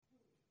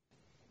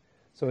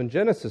So in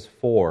Genesis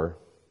 4,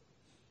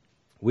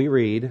 we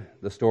read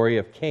the story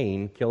of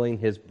Cain killing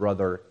his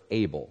brother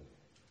Abel.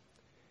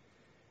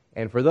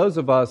 And for those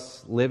of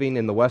us living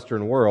in the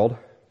Western world,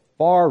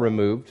 far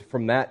removed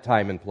from that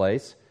time and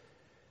place,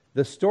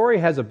 the story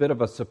has a bit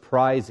of a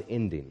surprise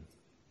ending.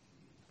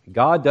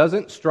 God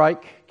doesn't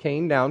strike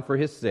Cain down for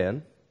his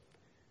sin.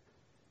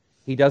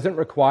 He doesn't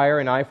require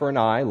an eye for an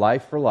eye,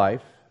 life for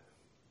life.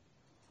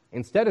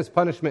 Instead, his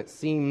punishment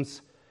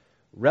seems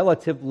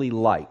relatively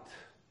light.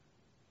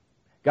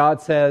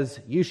 God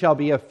says, "You shall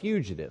be a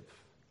fugitive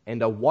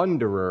and a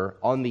wanderer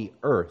on the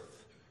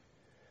earth."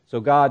 So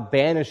God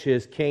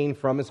banishes Cain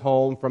from his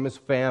home, from his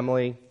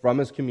family, from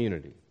his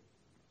community.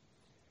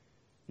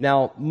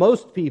 Now,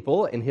 most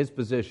people in his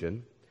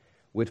position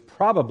would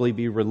probably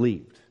be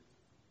relieved.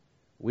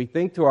 We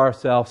think to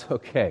ourselves,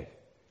 okay,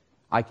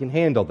 I can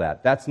handle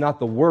that. That's not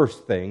the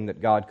worst thing that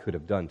God could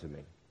have done to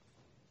me.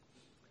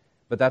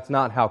 But that's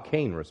not how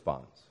Cain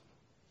responds.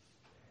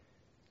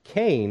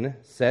 Cain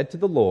said to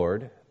the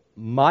Lord,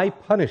 "My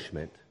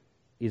punishment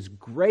is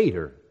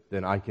greater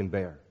than I can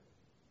bear."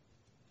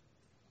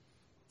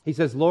 He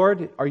says,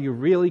 "Lord, are you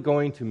really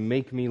going to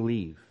make me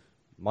leave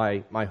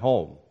my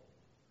home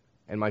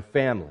and my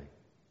family?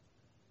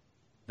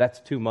 That's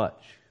too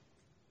much,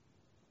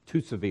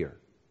 too severe."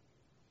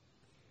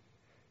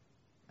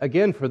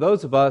 Again, for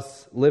those of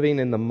us living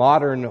in the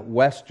modern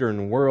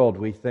Western world,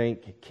 we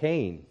think,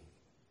 "Cain,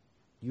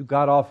 you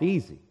got off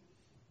easy.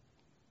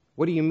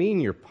 What do you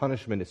mean your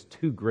punishment is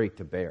too great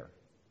to bear?"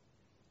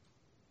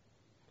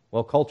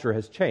 Well, culture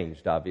has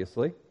changed,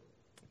 obviously.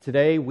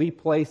 Today, we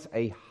place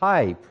a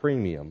high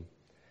premium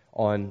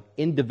on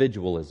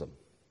individualism.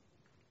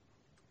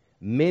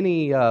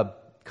 Many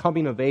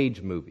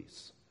coming-of-age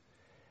movies,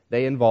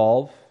 they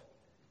involve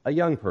a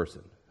young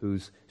person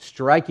who's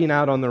striking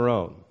out on their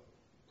own.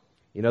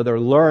 You know, they're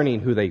learning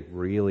who they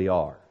really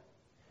are.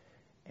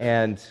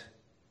 And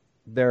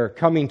they're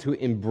coming to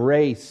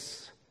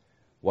embrace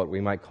what we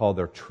might call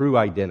their true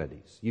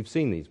identities. You've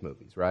seen these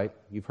movies, right?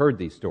 You've heard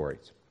these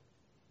stories.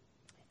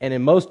 And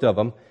in most of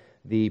them,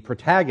 the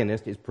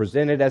protagonist is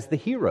presented as the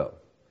hero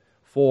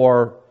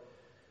for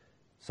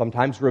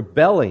sometimes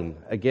rebelling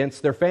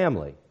against their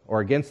family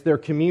or against their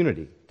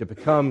community to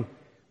become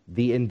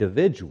the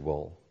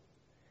individual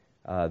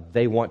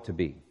they want to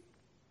be.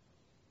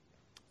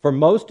 For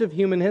most of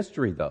human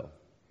history, though,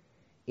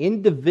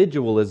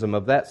 individualism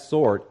of that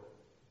sort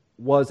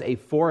was a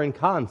foreign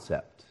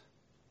concept.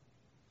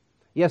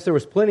 Yes, there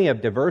was plenty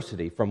of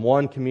diversity from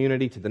one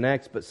community to the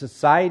next, but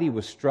society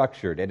was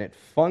structured and it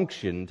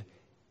functioned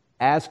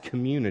as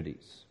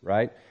communities,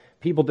 right?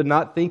 People did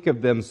not think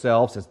of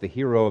themselves as the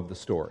hero of the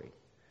story.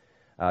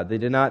 They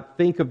did not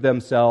think of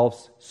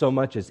themselves so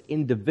much as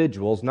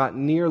individuals, not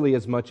nearly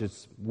as much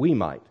as we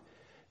might.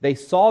 They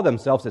saw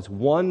themselves as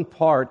one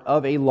part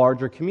of a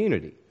larger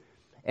community.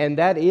 And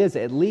that is,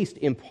 at least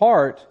in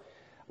part,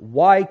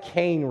 why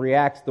Cain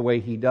reacts the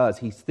way he does.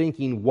 He's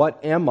thinking,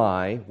 what am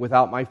I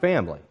without my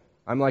family?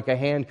 I'm like a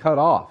hand cut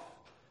off,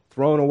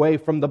 thrown away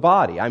from the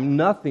body. I'm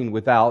nothing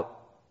without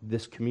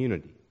this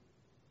community.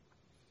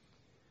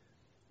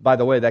 By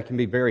the way, that can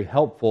be very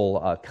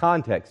helpful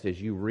context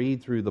as you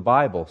read through the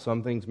Bible.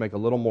 Some things make a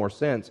little more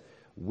sense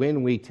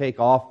when we take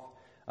off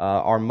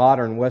our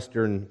modern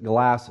Western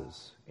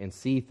glasses and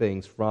see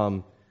things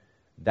from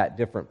that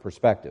different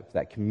perspective,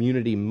 that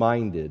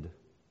community-minded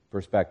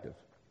perspective.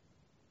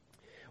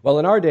 Well,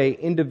 in our day,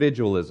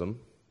 individualism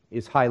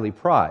is highly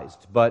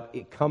prized, but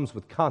it comes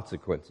with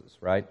consequences,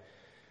 right?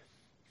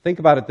 Think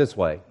about it this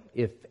way.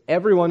 If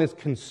everyone is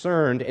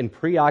concerned and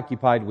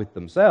preoccupied with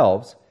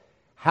themselves,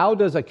 how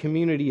does a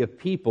community of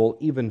people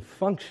even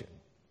function?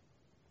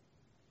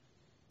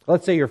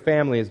 Let's say your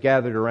family is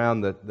gathered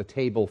around the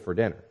table for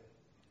dinner.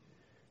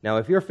 Now,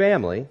 if your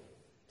family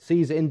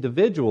sees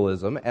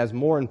individualism as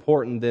more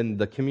important than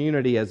the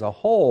community as a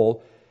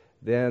whole,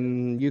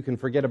 then you can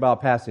forget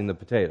about passing the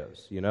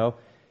potatoes, you know?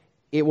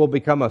 It will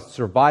become a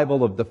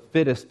survival of the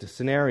fittest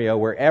scenario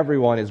where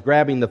everyone is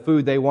grabbing the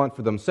food they want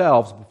for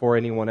themselves before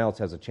anyone else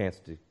has a chance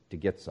to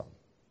get some.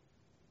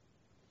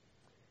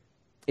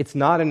 It's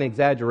not an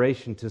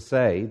exaggeration to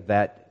say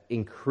that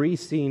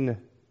increasing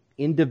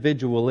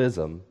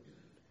individualism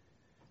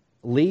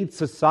leads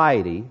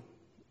society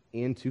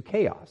into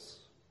chaos.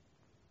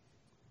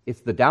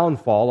 It's the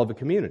downfall of a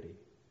community.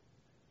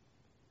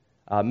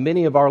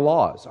 Many of our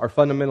laws are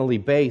fundamentally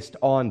based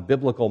on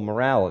biblical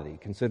morality.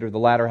 Consider the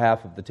latter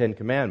half of the Ten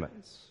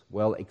Commandments.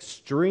 Well,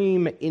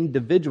 extreme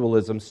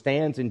individualism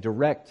stands in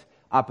direct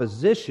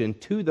opposition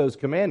to those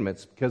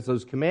commandments because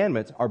those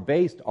commandments are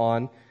based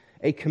on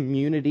a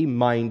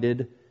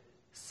community-minded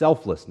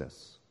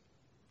selflessness.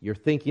 You're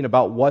thinking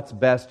about what's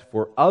best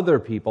for other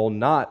people,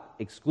 not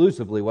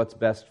exclusively what's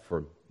best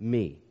for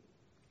me.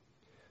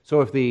 So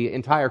if the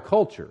entire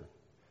culture,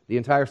 the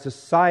entire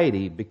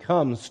society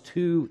becomes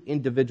too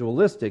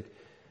individualistic,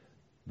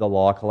 the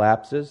law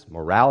collapses,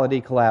 morality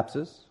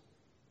collapses,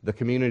 the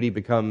community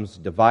becomes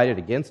divided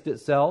against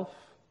itself.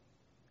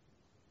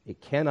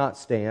 It cannot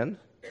stand.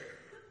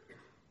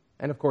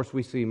 And of course,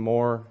 we see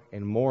more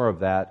and more of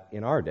that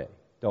in our day,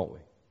 don't we?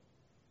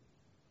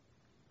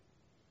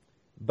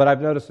 But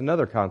I've noticed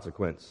another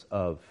consequence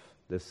of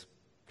this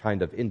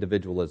kind of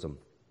individualism.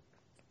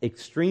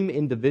 Extreme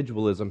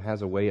individualism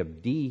has a way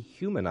of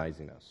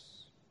dehumanizing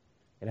us.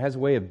 It has a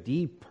way of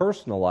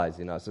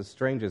depersonalizing us, as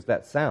strange as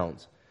that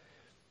sounds.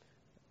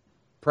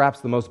 Perhaps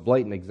the most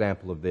blatant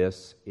example of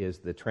this is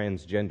the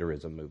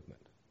transgenderism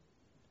movement.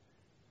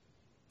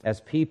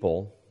 As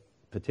people,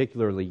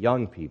 particularly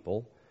young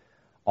people,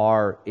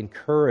 are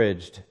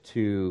encouraged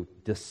to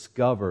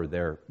discover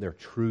their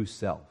true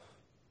self,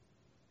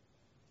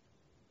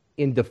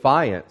 in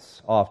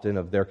defiance often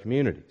of their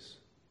communities.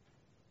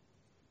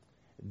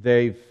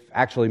 They've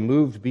actually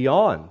moved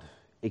beyond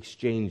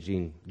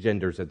exchanging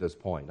genders at this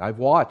point. I've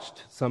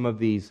watched some of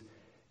these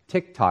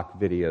TikTok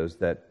videos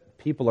that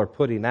people are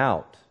putting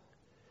out,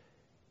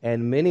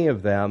 and many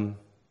of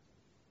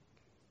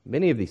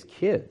these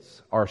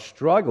kids are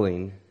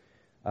struggling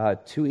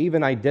to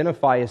even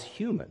identify as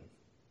human.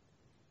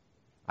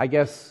 I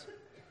guess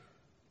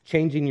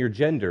changing your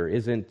gender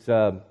isn't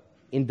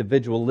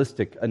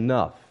individualistic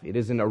enough. It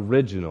isn't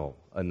original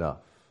enough.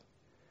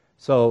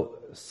 So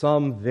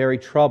some very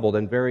troubled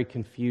and very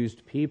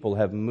confused people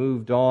have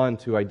moved on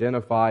to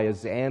identify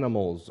as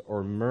animals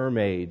or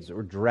mermaids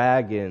or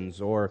dragons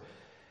or,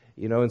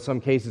 in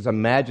some cases,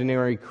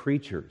 imaginary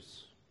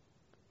creatures.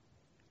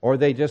 Or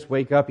they just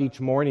wake up each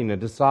morning and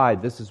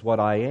decide, this is what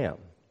I am.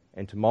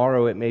 And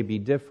tomorrow it may be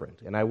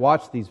different. And I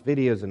watch these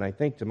videos and I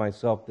think to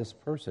myself, this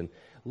person,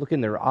 look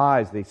in their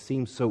eyes, they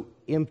seem so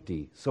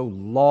empty, so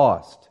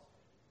lost.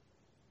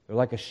 They're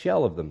like a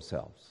shell of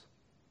themselves.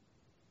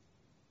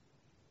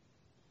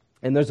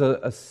 And there's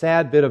a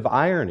sad bit of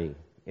irony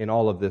in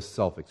all of this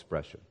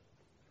self-expression.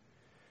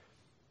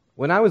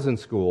 When I was in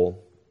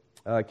school,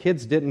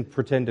 kids didn't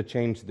pretend to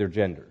change their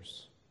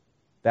genders.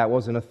 That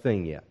wasn't a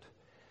thing yet.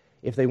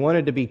 If they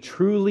wanted to be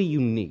truly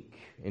unique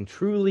and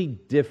truly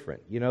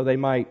different, they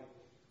might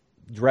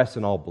dress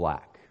in all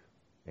black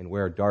and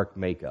wear dark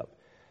makeup.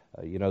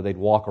 They'd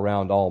walk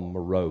around all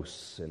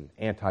morose and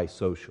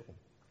antisocial.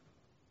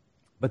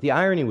 But the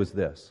irony was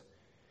this.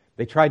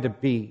 They tried to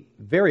be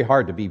very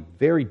hard to be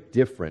very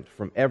different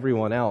from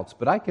everyone else,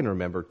 but I can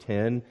remember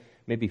 10,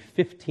 maybe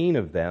 15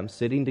 of them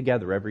sitting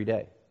together every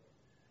day.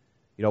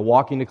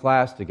 Walking to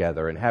class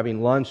together and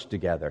having lunch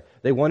together.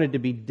 They wanted to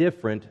be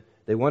different.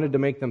 They wanted to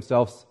make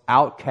themselves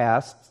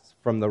outcasts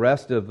from the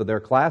rest of their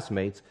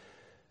classmates,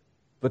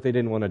 but they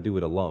didn't want to do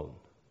it alone.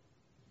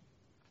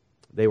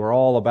 They were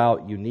all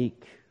about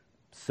unique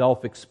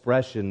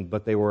self-expression,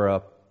 but they were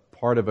a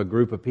part of a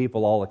group of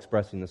people all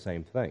expressing the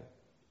same thing.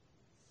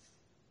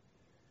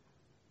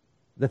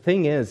 The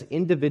thing is,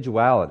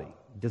 individuality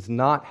does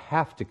not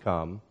have to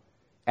come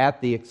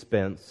at the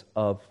expense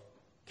of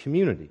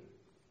community.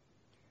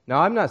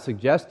 Now, I'm not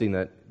suggesting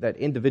that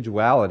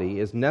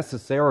individuality is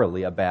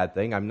necessarily a bad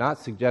thing. I'm not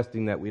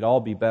suggesting that we'd all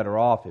be better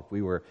off if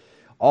we were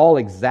all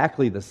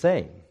exactly the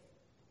same.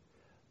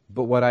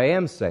 But what I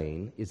am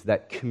saying is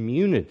that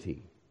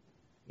community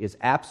is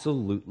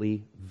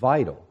absolutely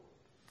vital.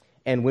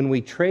 And when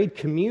we trade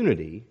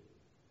community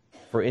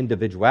for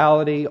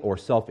individuality or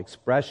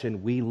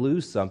self-expression, we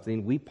lose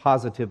something we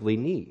positively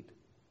need.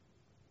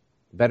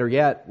 Better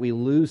yet, we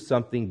lose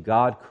something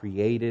God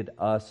created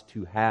us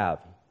to have,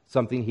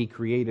 something He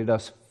created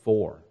us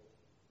for.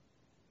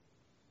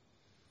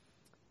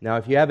 Now,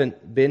 if you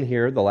haven't been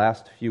here the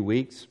last few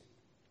weeks,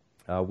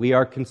 we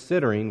are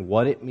considering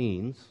what it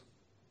means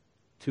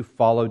to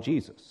follow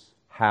Jesus.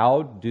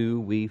 How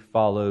do we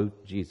follow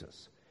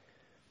Jesus?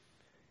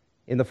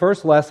 In the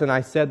first lesson,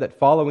 I said that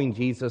following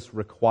Jesus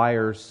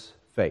requires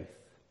faith.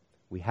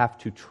 We have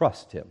to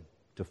trust Him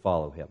to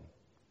follow Him.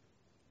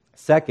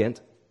 Second,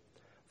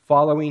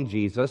 following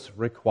Jesus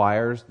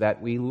requires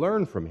that we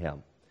learn from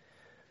Him.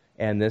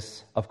 And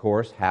this, of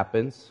course,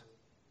 happens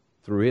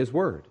through His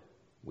Word.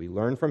 We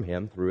learn from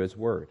Him through His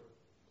Word.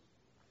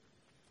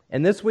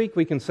 And this week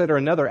we consider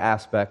another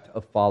aspect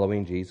of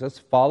following Jesus.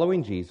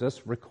 Following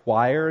Jesus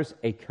requires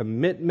a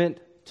commitment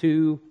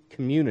to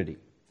community.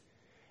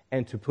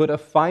 And to put a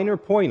finer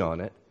point on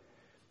it,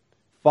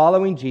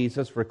 following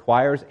Jesus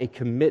requires a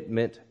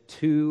commitment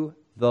to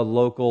the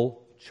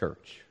local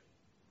church.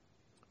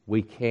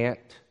 We can't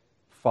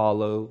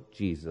follow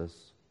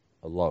Jesus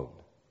alone.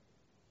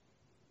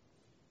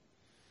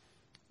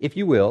 If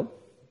you will,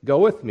 go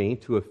with me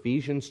to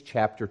Ephesians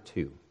chapter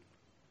 2.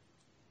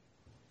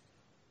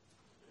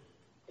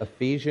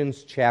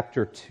 Ephesians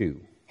chapter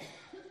 2.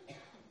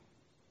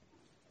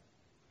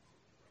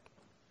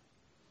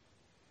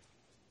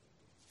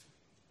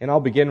 And I'll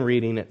begin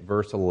reading at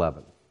verse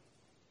 11.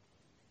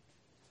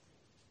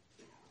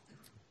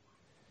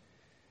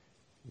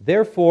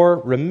 Therefore,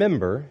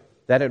 remember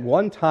that at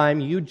one time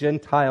you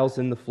Gentiles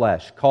in the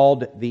flesh,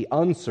 called the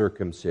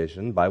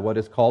uncircumcision by what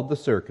is called the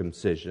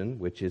circumcision,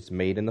 which is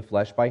made in the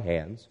flesh by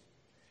hands,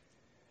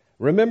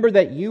 remember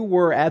that you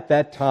were at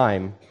that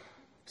time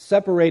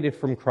separated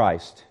from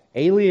Christ,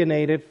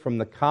 alienated from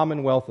the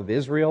commonwealth of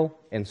Israel,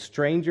 and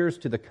strangers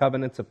to the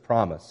covenants of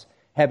promise,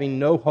 having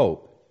no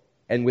hope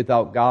and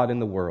without God in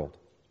the world.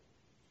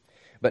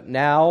 But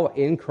now,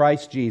 in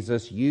Christ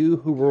Jesus, you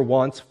who were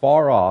once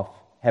far off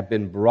have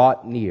been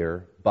brought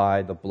near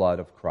by the blood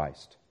of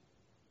Christ.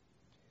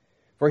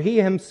 For he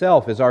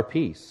himself is our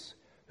peace,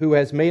 who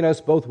has made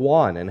us both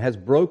one and has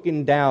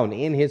broken down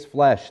in his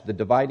flesh the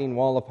dividing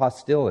wall of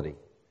hostility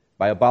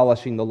by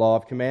abolishing the law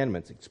of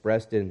commandments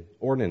expressed in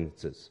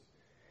ordinances,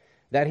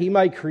 that he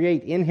might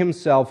create in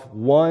himself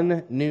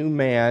one new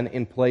man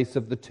in place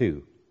of the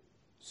two,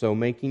 so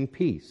making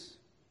peace,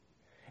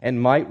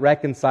 and might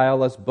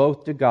reconcile us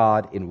both to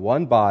God in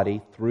one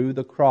body through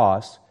the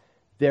cross,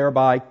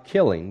 thereby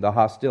killing the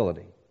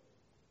hostility.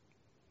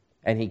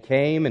 And he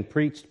came and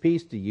preached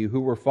peace to you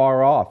who were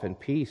far off, and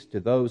peace to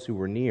those who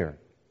were near.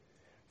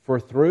 For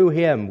through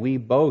him we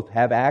both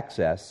have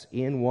access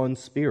in one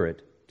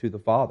Spirit to the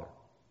Father.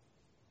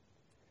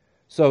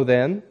 So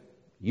then,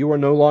 you are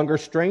no longer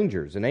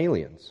strangers and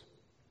aliens,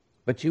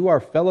 but you are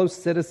fellow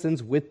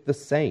citizens with the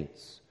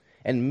saints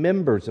and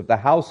members of the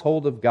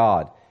household of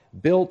God,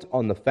 built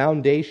on the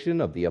foundation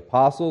of the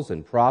apostles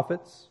and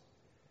prophets,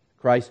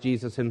 Christ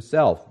Jesus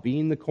himself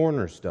being the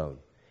cornerstone,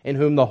 in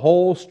whom the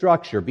whole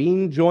structure,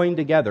 being joined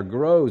together,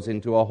 grows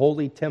into a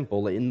holy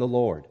temple in the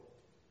Lord.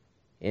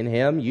 In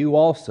him you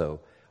also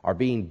are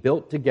being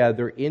built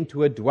together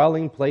into a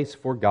dwelling place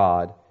for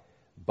God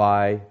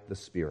by the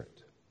Spirit.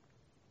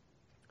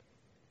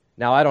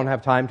 Now, I don't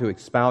have time to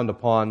expound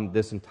upon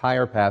this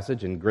entire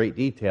passage in great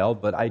detail,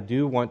 but I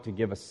do want to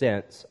give a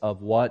sense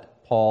of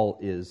what Paul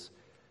is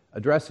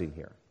addressing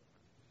here.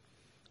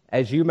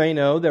 As you may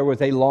know, there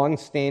was a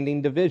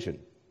long-standing division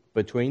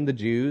between the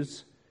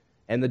Jews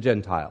and the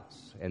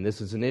Gentiles. And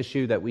this is an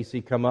issue that we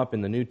see come up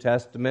in the New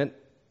Testament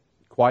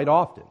quite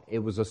often. It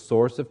was a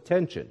source of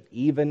tension,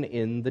 even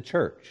in the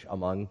church,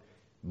 among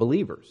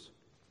believers.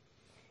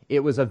 It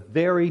was a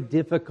very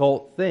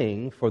difficult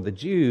thing for the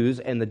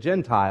Jews and the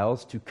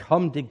Gentiles to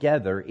come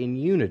together in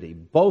unity,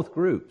 both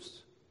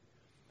groups.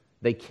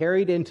 They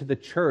carried into the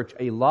church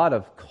a lot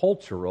of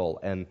cultural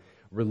and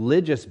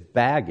religious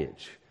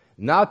baggage,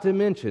 not to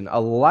mention a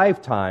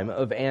lifetime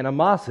of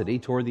animosity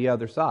toward the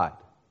other side.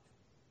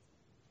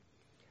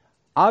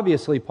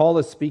 Obviously, Paul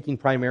is speaking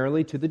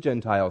primarily to the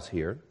Gentiles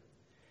here,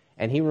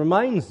 and he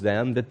reminds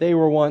them that they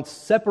were once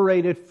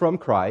separated from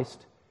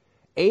Christ,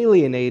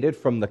 alienated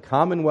from the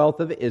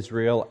commonwealth of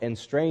Israel, and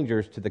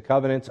strangers to the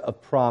covenants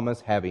of promise,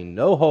 having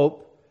no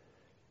hope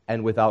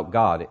and without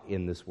God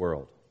in this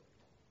world.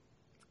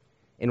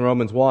 In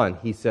Romans 1,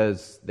 he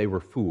says they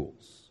were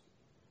fools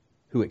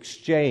who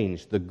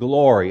exchanged the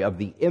glory of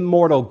the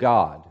immortal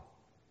God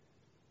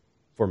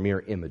for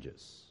mere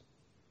images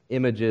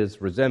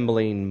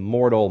resembling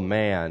mortal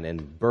man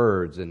and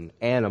birds and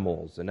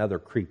animals and other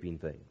creeping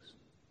things.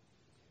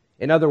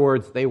 In other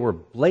words, they were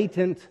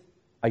blatant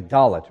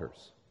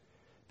idolaters.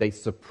 They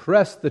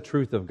suppressed the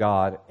truth of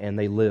God, and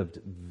they lived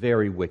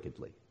very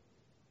wickedly.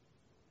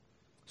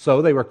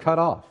 So they were cut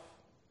off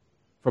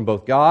from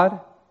both God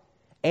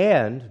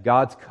and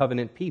God's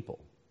covenant people.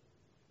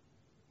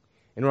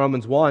 In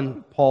Romans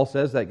 1, Paul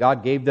says that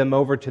God gave them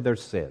over to their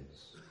sins.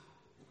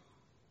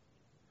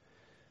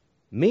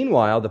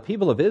 Meanwhile, the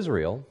people of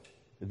Israel,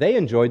 they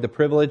enjoyed the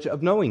privilege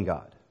of knowing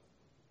God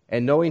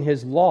and knowing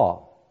His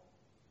law.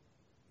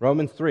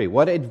 Romans 3,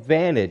 what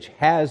advantage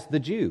has the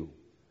Jew?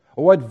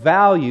 Or what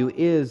value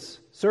is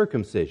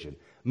circumcision?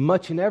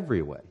 Much in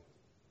every way.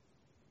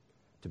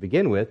 To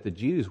begin with, the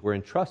Jews were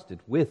entrusted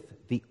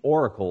with the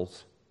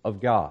oracles of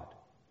God.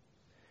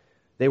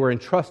 They were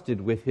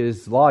entrusted with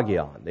His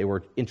logion. They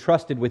were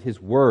entrusted with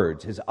His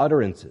words, His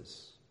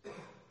utterances.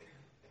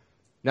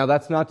 Now,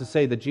 that's not to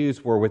say the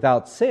Jews were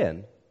without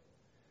sin,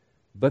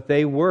 but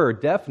they were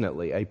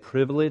definitely a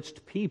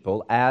privileged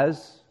people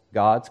as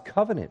God's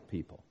covenant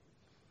people.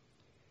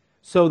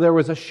 So there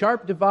was a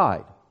sharp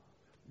divide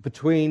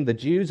between the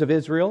Jews of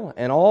Israel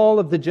and all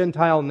of the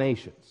Gentile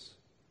nations.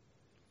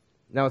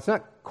 Now, it's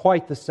not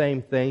quite the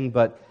same thing,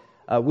 but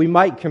we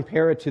might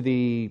compare it to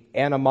the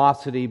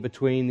animosity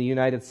between the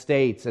United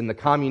States and the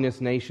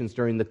communist nations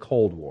during the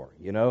Cold War.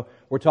 You know,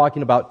 we're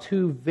talking about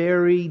two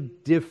very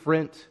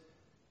different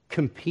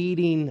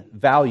competing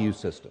value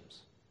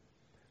systems,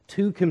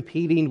 two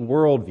competing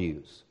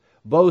worldviews,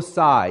 both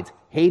sides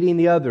hating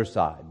the other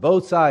side,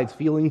 both sides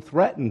feeling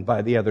threatened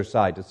by the other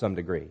side to some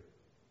degree.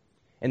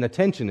 And the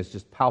tension is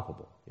just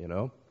palpable, you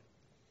know.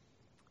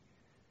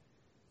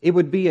 It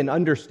would be an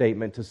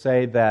understatement to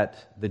say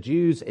that the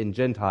Jews and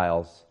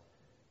Gentiles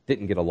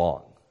didn't get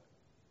along.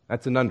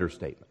 That's an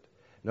understatement.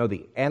 No,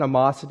 the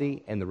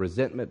animosity and the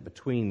resentment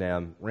between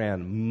them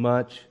ran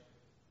much,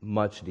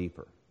 much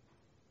deeper.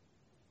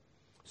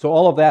 So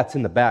all of that's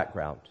in the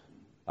background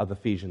of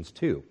Ephesians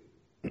 2.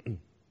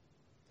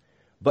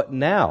 But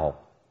now,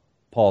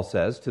 Paul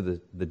says to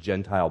the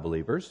Gentile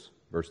believers,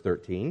 verse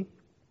 13,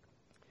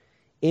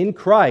 in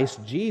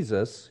Christ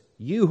Jesus,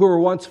 you who were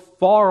once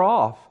far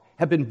off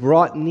have been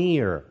brought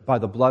near by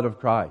the blood of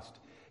Christ.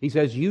 He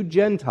says, you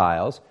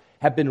Gentiles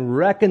have been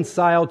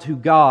reconciled to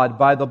God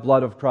by the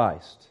blood of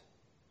Christ.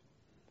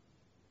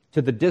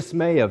 To the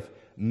dismay of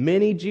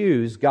many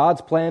Jews,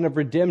 God's plan of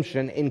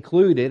redemption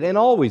included, and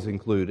always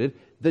included,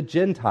 the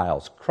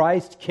Gentiles.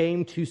 Christ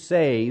came to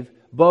save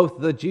both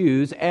the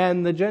Jews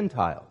and the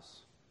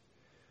Gentiles.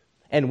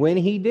 And when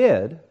he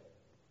did,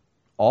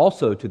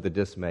 also to the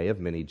dismay of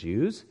many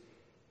Jews,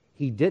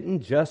 he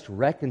didn't just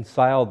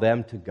reconcile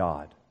them to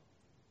God.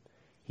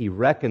 He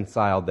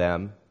reconciled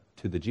them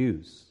to the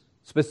Jews.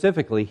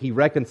 Specifically, he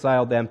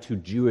reconciled them to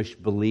Jewish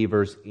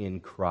believers in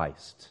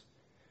Christ.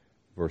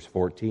 Verse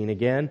 14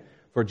 again,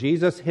 for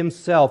Jesus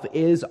himself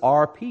is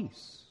our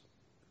peace,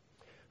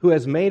 who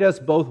has made us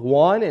both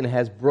one and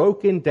has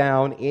broken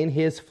down in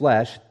his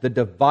flesh the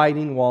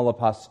dividing wall of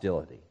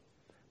hostility,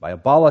 by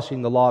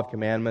abolishing the law of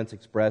commandments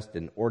expressed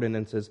in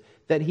ordinances,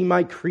 that he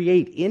might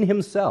create in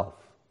himself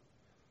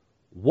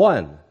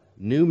one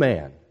new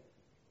man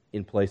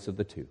in place of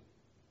the two,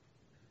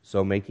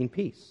 so making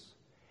peace,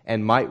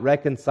 and might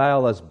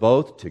reconcile us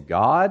both to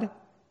God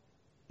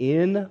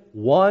in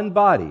one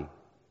body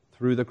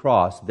through the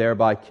cross,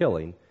 thereby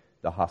killing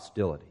the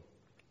hostility.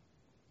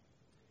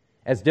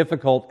 As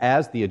difficult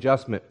as the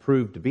adjustment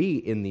proved to be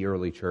in the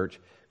early church,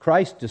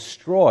 Christ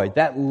destroyed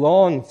that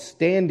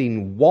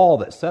long-standing wall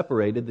that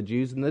separated the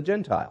Jews and the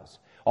Gentiles.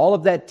 All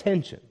of that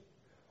tension,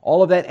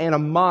 all of that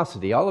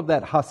animosity, all of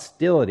that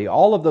hostility,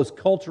 all of those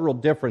cultural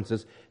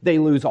differences, they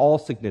lose all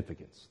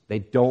significance. They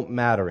don't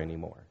matter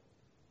anymore.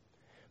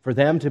 For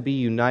them to be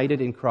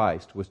united in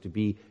Christ was to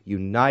be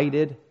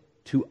united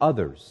to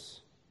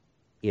others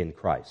in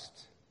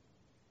Christ.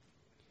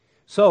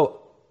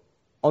 So,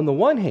 on the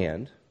one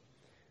hand,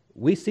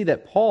 we see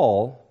that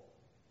Paul,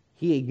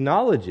 he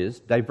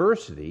acknowledges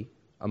diversity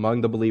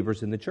among the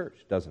believers in the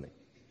church, doesn't he?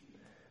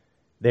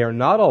 They are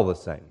not all the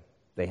same.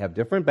 They have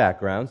different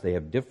backgrounds, they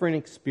have different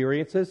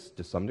experiences,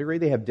 to some degree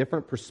they have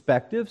different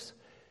perspectives.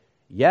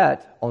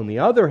 Yet, on the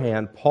other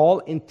hand,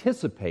 Paul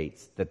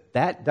anticipates that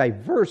that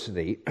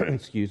diversity,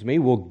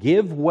 will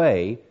give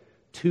way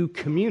to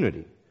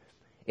community.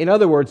 In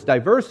other words,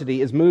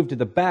 diversity is moved to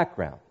the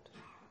background.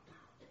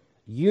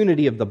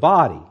 Unity of the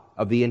body,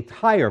 of the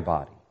entire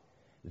body,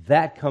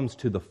 that comes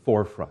to the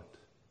forefront.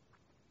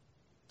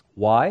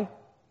 Why?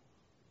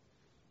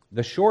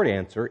 The short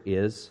answer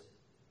is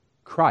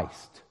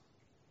Christ.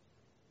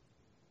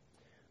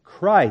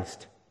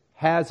 Christ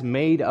has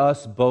made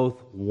us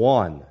both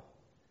one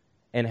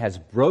and has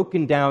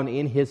broken down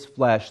in his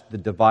flesh the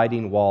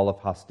dividing wall of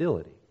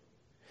hostility.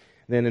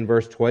 Then in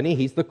verse 20,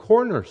 he's the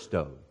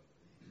cornerstone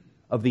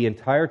of the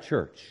entire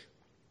church.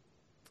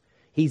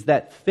 He's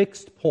that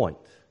fixed point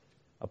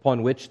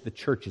upon which the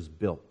church is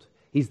built.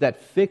 He's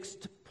that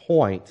fixed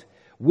point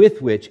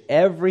with which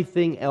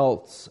everything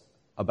else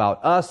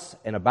about us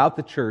and about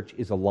the church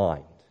is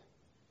aligned.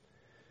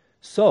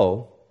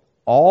 So,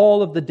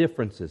 all of the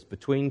differences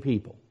between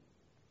people,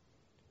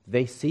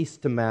 they cease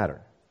to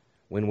matter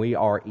when we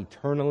are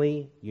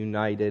eternally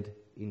united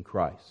in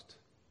Christ.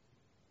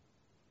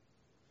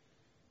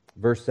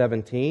 Verse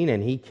 17,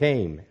 and he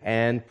came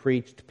and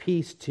preached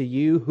peace to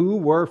you who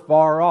were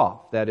far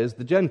off, that is,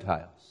 the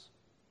Gentiles,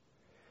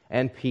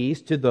 and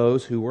peace to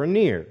those who were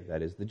near,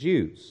 that is, the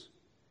Jews.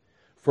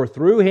 For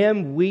through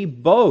him we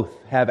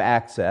both have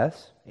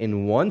access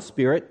in one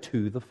Spirit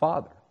to the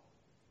Father.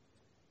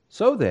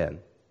 So then,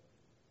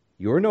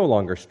 you are no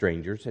longer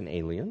strangers and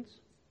aliens,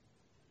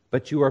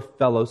 but you are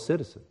fellow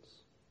citizens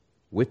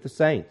with the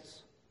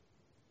saints.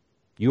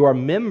 You are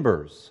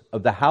members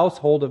of the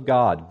household of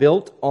God,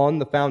 built on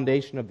the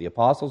foundation of the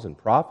apostles and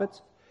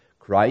prophets,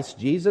 Christ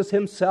Jesus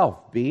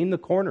himself being the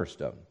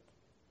cornerstone,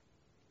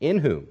 in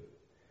whom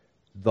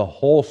the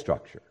whole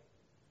structure,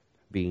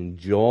 being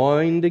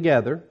joined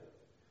together,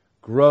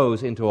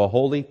 grows into a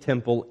holy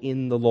temple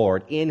in the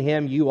Lord. In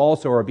him you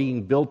also are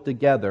being built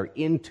together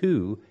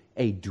into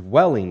a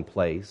dwelling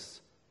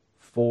place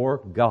for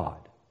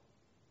God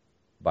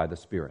by the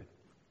Spirit.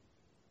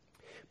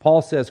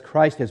 Paul says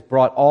Christ has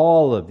brought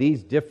all of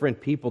these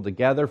different people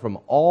together from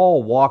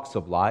all walks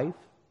of life.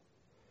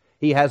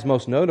 He has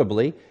most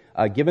notably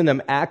given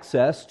them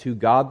access to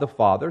God the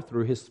Father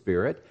through his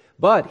Spirit,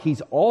 but he's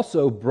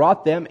also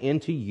brought them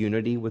into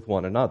unity with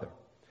one another.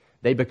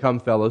 They become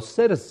fellow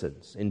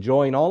citizens,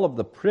 enjoying all of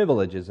the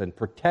privileges and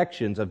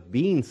protections of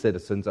being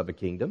citizens of a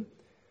kingdom,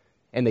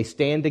 and they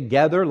stand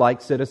together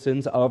like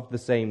citizens of the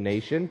same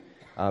nation.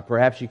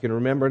 Perhaps you can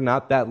remember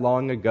not that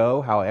long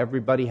ago how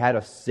everybody had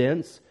a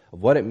sense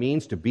of what it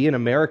means to be an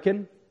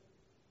American,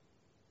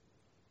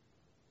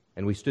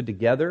 and we stood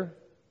together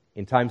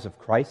in times of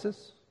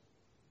crisis.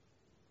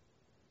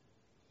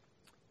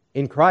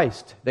 In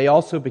Christ, they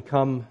also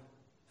become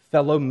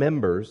fellow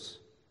members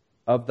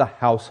of the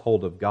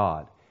household of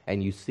God.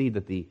 And you see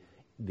that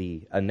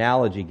the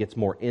analogy gets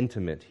more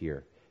intimate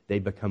here. They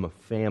become a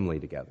family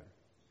together.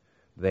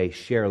 They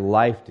share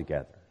life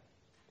together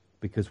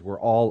because we're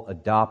all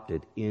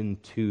adopted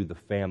into the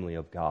family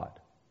of God.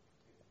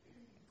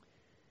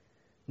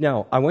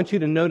 Now, I want you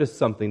to notice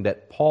something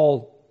that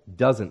Paul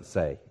doesn't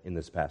say in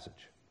this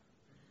passage.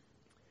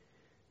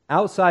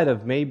 Outside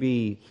of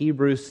maybe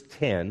Hebrews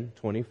 10,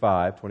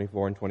 25,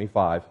 24, and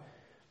 25,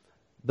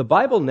 the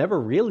Bible never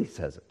really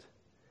says it.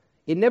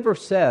 It never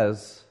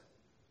says,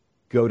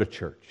 go to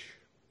church.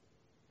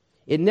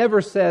 It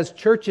never says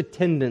church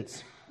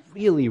attendance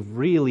really,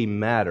 really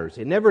matters.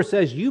 It never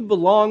says you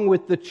belong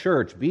with the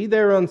church. Be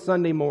there on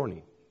Sunday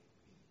morning.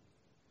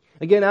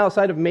 Again,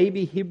 outside of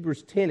maybe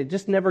Hebrews 10, it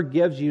just never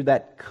gives you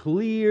that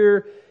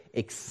clear,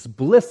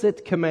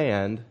 explicit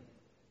command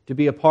to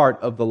be a part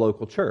of the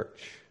local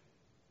church.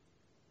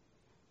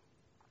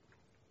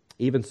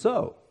 Even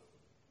so,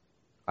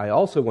 I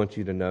also want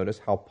you to notice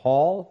how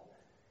Paul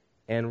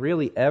and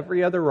really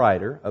every other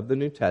writer of the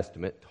New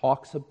Testament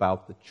talks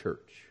about the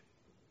church.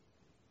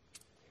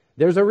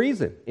 There's a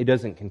reason it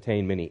doesn't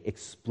contain many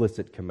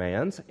explicit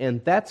commands,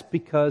 and that's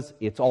because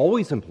it's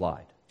always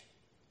implied.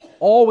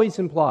 Always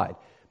implied.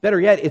 Better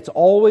yet, it's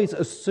always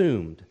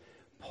assumed.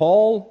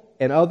 Paul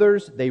and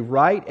others, they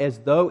write as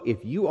though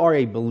if you are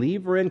a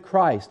believer in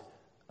Christ,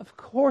 of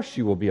course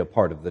you will be a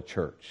part of the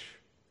church.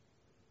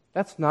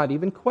 That's not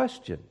even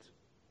questioned.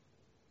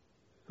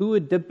 Who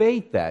would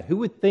debate that? Who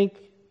would think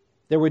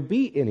there would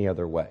be any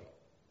other way?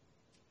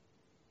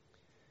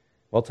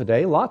 Well,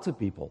 today, lots of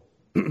people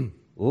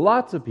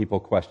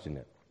question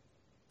it.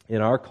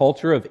 In our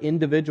culture of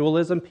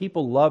individualism,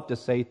 people love to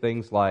say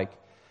things like,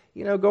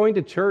 going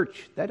to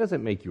church, that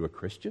doesn't make you a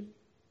Christian.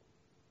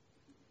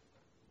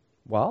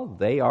 Well,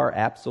 they are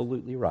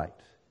absolutely right.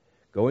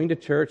 Going to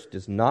church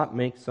does not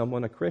make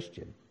someone a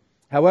Christian.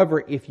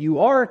 However, if you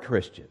are a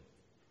Christian,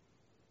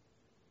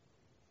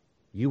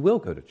 you will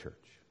go to church.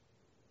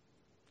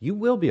 You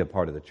will be a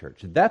part of the church.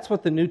 That's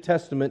what the New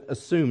Testament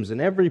assumes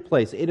in every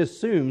place. It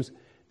assumes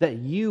that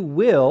you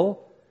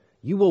will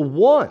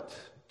want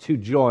to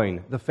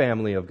join the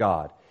family of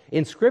God.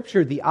 In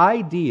Scripture, the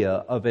idea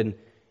of an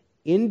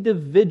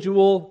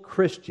individual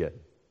Christian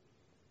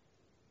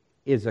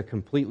is a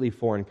completely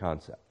foreign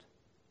concept.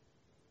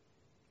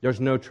 There's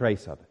no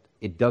trace of it.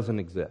 It doesn't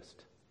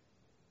exist.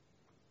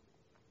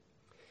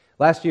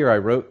 Last year I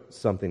wrote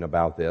something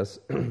about this,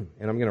 and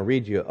I'm going to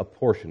read you a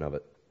portion of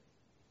it.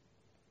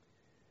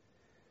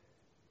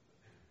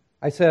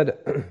 I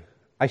said,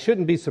 I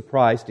shouldn't be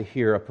surprised to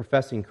hear a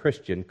professing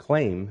Christian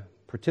claim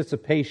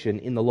participation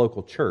in the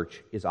local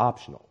church is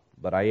optional,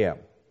 but I am.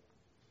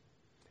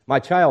 My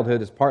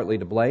childhood is partly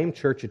to blame.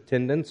 Church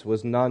attendance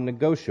was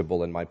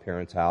non-negotiable in my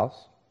parents'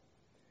 house.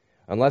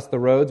 Unless the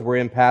roads were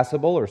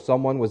impassable or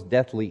someone was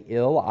deathly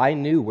ill, I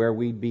knew where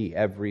we'd be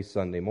every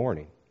Sunday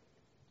morning.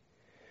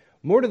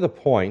 More to the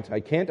point, I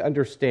can't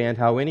understand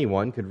how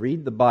anyone could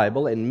read the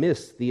Bible and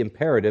miss the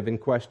imperative in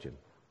question.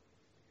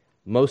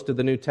 Most of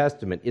the New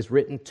Testament is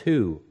written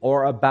to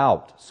or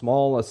about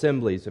small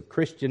assemblies of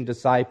Christian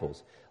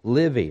disciples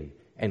living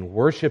and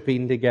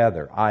worshiping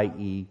together,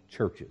 i.e.,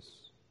 churches.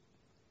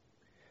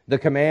 The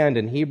command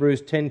in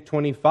Hebrews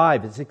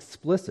 10:25 is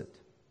explicit.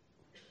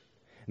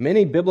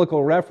 Many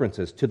biblical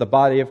references to the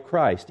body of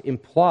Christ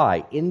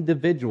imply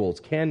individuals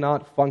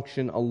cannot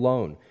function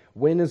alone.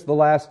 When is the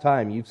last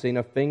time you've seen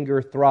a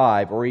finger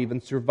thrive or even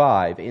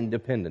survive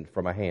independent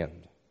from a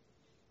hand?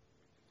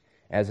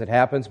 As it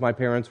happens, my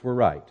parents were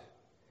right.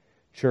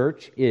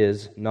 Church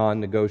is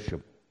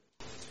non-negotiable.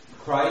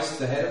 Christ,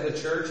 the head of the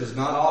church, has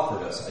not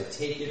offered us a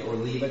take it or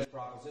leave it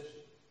proposition.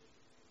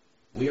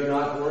 We are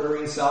not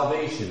ordering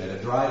salvation at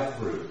a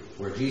drive-thru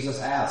where Jesus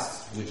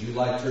asks, would you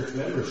like church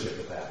membership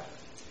with that?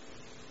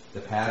 The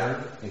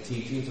pattern and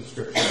teachings of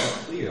Scripture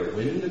are clear.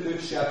 When the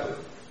Good Shepherd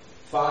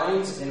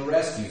finds and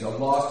rescues a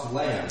lost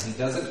lamb, he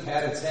doesn't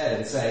pat its head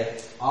and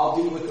say, I'll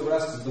be with the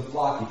rest of the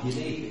flock if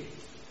you need me.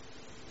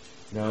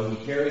 No, he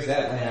carries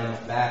that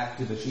lamb back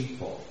to the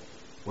sheepfold,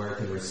 where it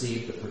can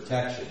receive the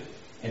protection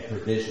and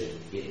provision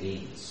it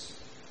needs.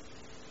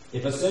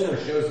 If a sinner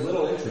shows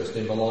little interest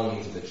in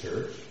belonging to the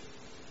church,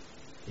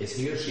 is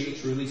he or she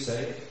truly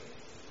saved?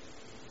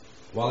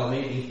 While it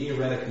may be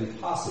theoretically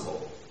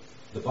possible,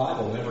 the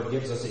Bible never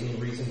gives us any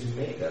reason to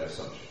make that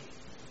assumption.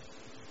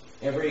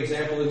 Every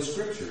example in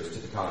Scripture is to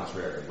the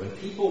contrary. When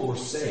people were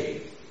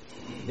saved,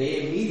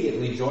 they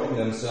immediately joined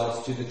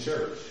themselves to the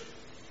church.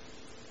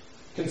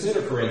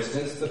 Consider, for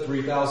instance, the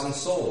 3,000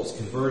 souls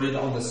converted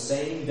on the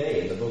same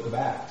day in the book of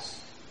Acts.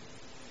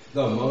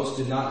 Though most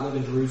did not live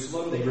in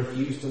Jerusalem, they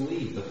refused to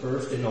leave the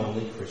first and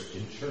only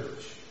Christian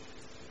church.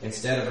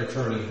 Instead of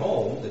returning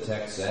home, the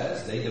text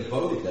says, they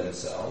devoted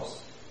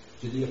themselves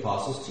to the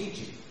apostles'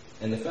 teaching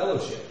and the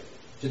fellowship,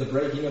 to the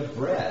breaking of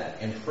bread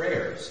and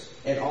prayers,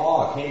 and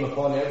awe came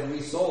upon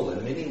every soul,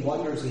 and many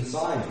wonders and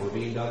signs were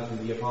being done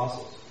through the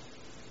apostles.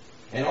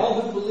 And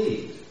all who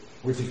believed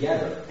were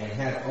together and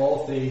had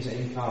all things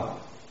in common,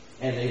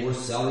 and they were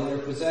selling their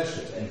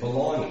possessions and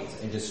belongings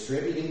and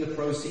distributing the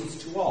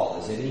proceeds to all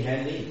as any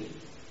had need.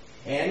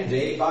 And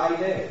day by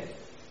day,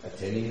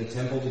 attending the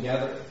temple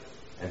together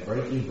and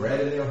breaking bread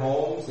in their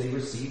homes, they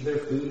received their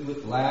food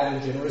with glad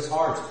and generous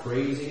hearts,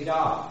 praising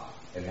God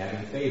and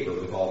having favor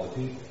with all the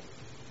people.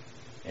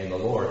 And the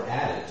Lord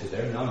added to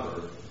their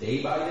number,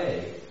 day by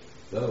day,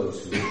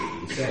 those who were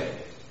being saved.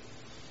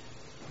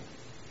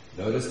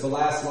 Notice the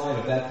last line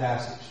of that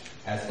passage.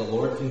 As the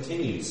Lord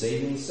continued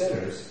saving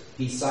sinners,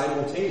 he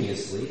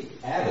simultaneously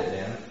added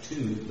them to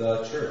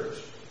the church.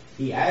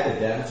 He added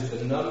them to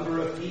the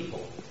number of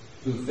people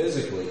who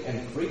physically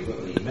and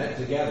frequently met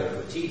together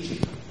for teaching,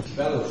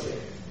 fellowship,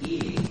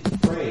 eating,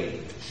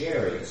 praying,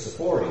 sharing,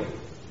 supporting,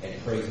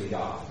 and praising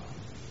God.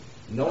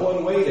 No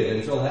one waited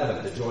until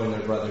heaven to join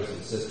their brothers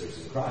and sisters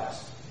in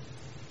Christ.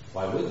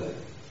 Why would they?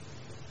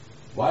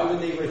 Why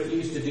would they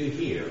refuse to do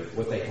here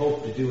what they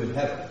hope to do in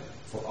heaven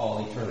for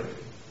all eternity?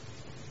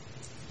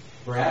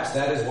 Perhaps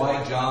that is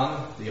why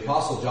John, the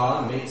Apostle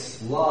John,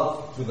 makes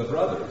love for the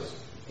brothers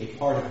a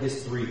part of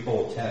his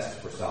threefold test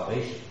for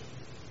salvation.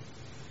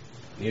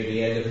 Near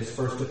the end of his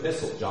first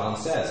epistle, John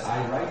says,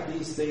 I write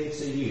these things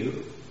to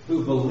you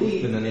who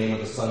believe in the name of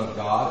the Son of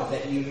God,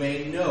 that you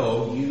may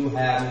know you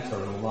have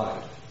eternal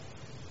life.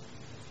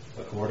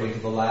 According to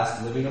the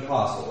last living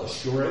apostle,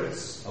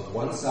 assurance of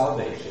one's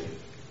salvation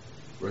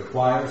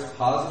requires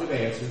positive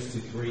answers to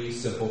three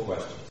simple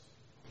questions.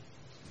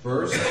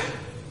 First,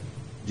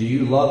 do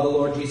you love the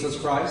Lord Jesus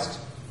Christ?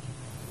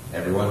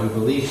 Everyone who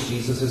believes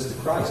Jesus is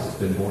the Christ has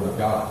been born of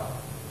God.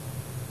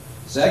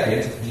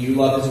 Second, do you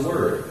love his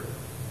word?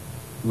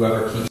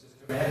 Whoever keeps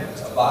his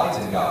commandments abides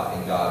in God,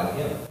 and God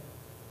in him.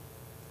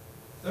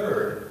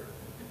 Third,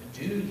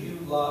 do you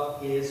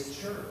love his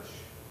church?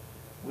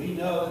 We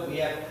know that we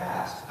have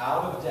passed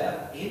out of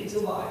death into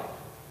life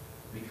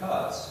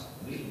because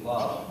we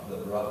love the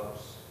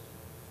brothers.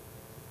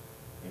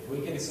 If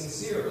we can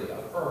sincerely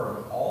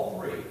affirm all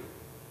three,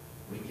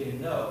 we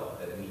can know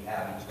that we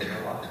have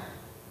eternal life.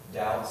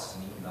 Doubts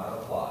need not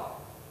apply.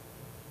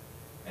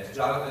 As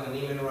Jonathan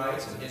Neiman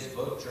writes in his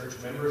book, Church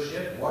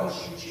Membership,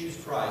 once you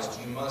choose Christ,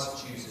 you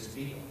must choose his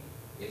people.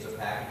 It's a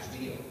package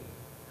deal.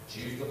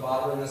 Choose the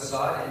Father and the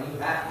Son, and you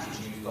have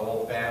to choose the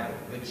whole family,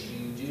 which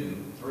you do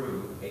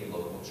through a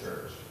local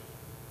church.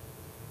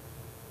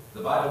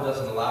 The Bible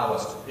doesn't allow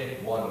us to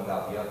pick one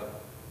without the other.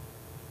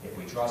 If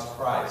we trust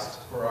Christ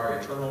for our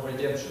eternal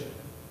redemption,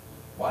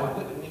 why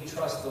wouldn't we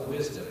trust the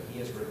wisdom he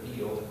has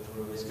revealed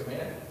through his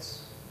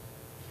commandments?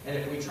 And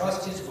if we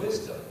trust his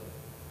wisdom,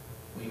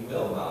 we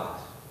will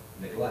not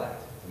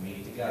neglect to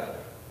meet together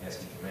as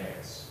he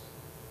commands.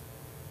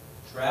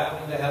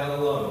 Traveling to heaven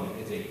alone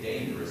is a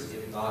dangerous,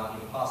 if not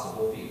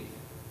impossible, feat.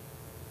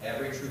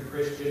 Every true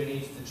Christian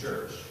needs the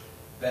church.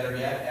 Better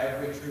yet,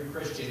 every true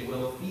Christian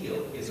will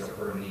feel his or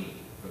her need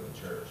for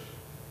the church.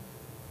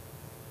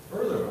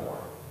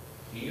 Furthermore,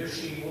 he or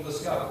she will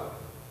discover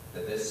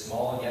that this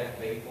small yet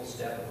faithful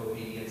step of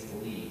obedience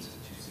leads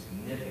to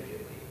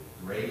significantly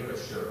greater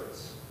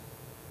assurance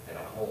and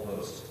a whole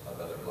host of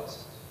other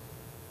blessings.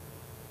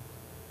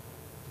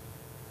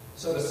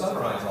 So to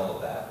summarize all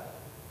of that,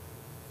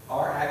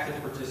 our active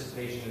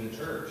participation in the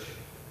church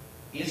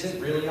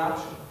isn't really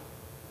optional.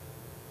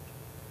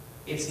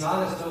 It's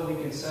not as though we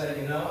can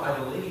say, I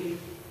believe,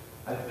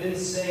 I've been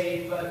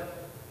saved,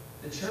 but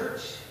the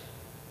church,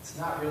 it's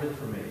not really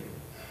for me.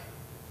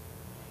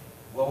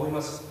 Well, we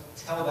must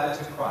tell that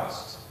to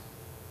Christ,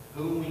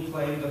 whom we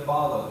claim to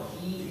follow.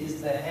 He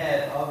is the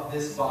head of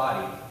this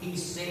body. He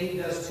saved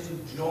us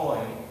to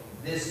join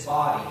this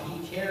body.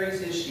 He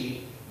carries his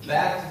sheep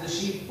back to the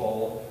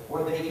sheepfold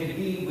where they can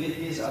be with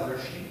his other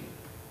sheep.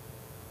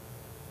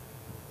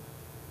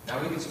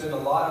 Now, we could spend a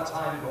lot of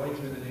time going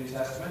through the New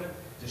Testament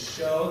to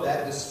show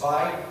that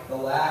despite the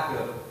lack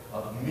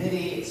of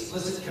many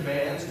explicit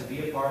commands to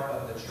be a part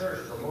of the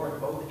church, the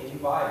Lord both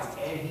invites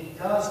and he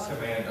does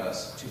command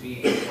us to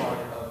be a part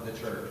of the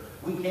church.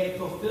 We can't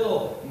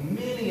fulfill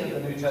many of the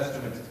New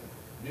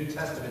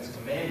Testament's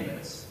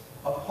commandments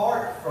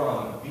apart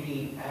from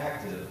being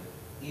active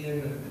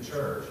in the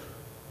church.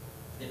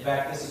 In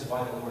fact, this is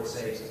why the Lord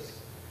saves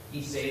us.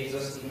 He saves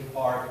us in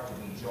part to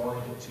be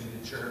joined to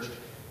the church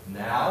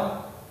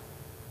now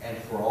and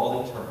for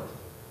all eternity.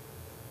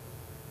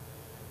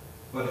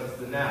 But it's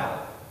the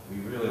now we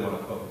really want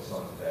to focus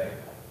on today.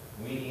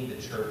 We need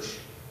the church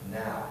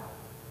now.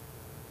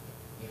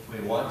 If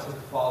we want to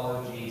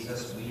follow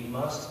Jesus, we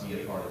must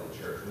be a part of the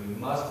church. We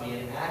must be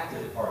an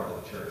active part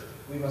of the church.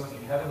 We must be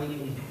heavily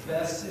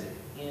invested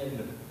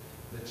in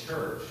the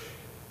church.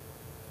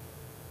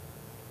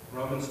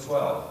 Romans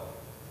 12,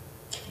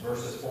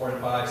 verses 4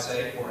 and 5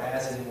 say, For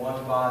as in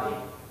one body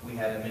we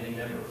have many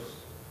members,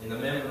 and the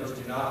members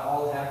do not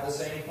all have the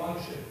same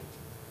function.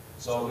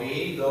 So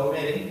we, though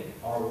many,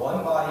 are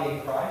one body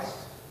in Christ,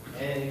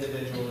 and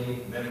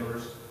individually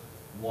members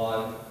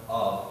one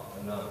of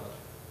another.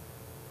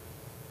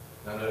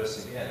 Now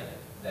notice again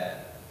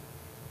that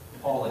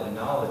Paul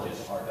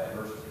acknowledges our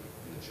diversity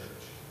in the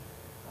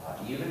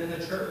church. Even in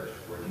the church,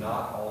 we're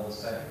not all the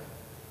same.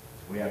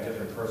 We have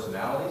different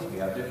personalities, we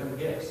have different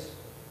gifts.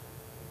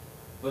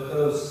 But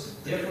those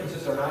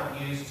differences are not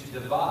used to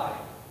divide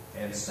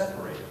and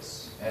separate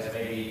us, as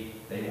maybe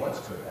they once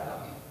could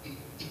have.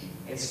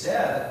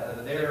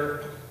 Instead,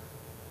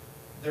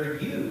 they're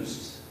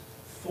used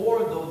for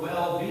the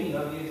well-being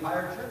of the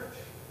entire church.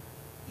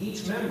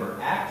 Each member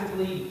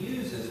actively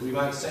uses, we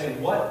might say,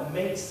 what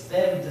makes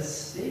them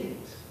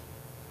distinct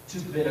to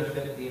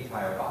benefit the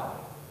entire body.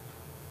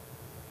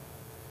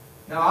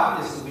 Now,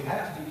 obviously, we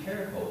have to be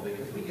careful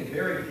because we can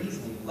very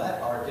easily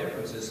let our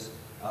differences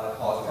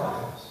cause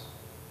problems.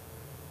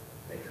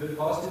 They could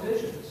cause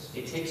divisions.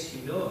 It takes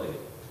humility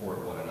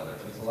toward one another.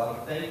 It takes a lot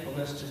of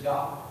thankfulness to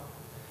God.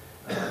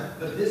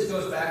 But this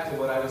goes back to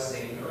what I was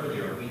saying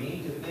earlier. We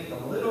need to think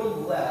a little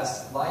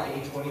less like a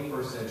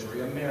 21st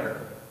century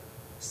American.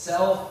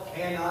 Self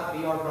cannot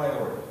be our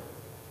priority.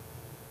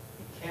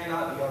 It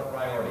cannot be our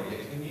priority.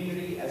 The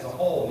community as a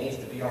whole needs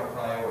to be our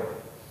priority.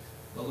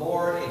 The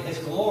Lord in His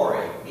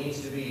glory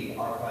needs to be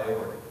our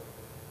priority.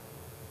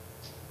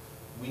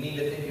 We need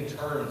to think in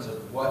terms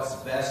of what's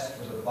best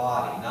for the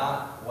body,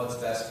 not what's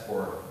best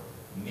for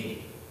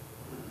me.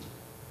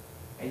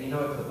 And you know,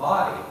 if the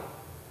body,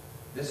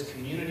 this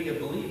community of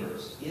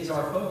believers, is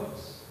our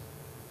focus,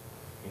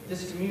 if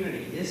this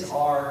community is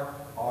our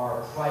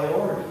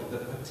priority, the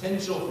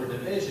potential for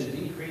division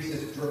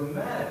decreases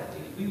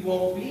dramatically. We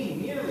won't be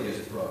nearly as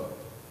prone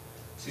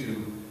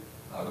to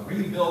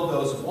rebuild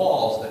those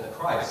walls that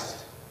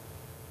Christ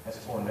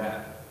has torn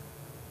down.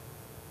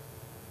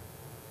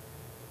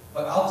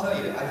 But I'll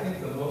tell you, I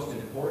think the most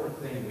important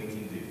thing we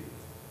can do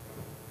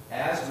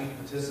as we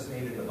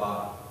participate in the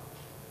body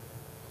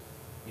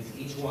is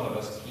each one of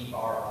us keep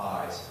our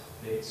eyes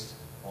fixed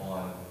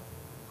on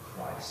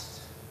Christ.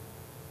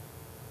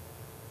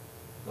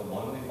 The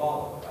one we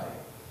follow, right?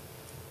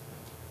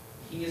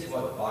 He is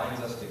what binds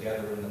us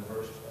together in the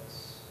first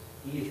place.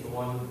 He is the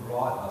one who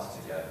brought us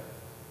together.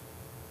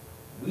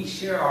 We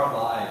share our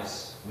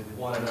lives with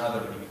one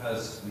another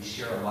because we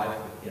share a life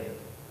with Him.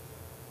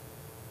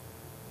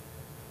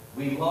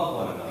 We love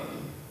one another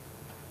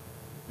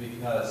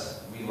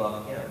because we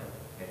love Him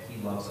and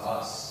He loves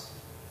us.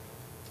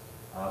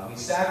 We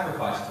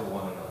sacrifice for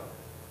one another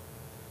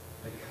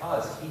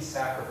because He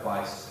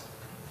sacrificed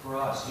for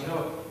us. You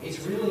know, it's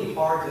really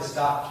hard to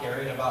stop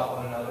caring about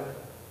one another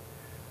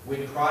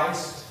when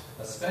Christ,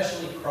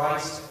 especially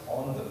Christ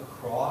on the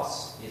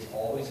cross, is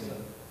always in the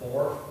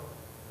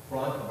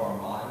forefront of our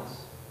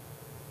minds.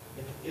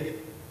 If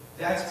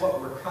that's what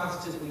we're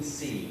constantly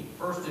seeing,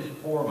 first and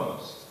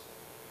foremost,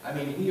 I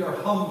mean, we are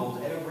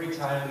humbled every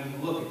time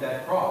we look at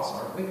that cross,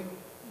 aren't we?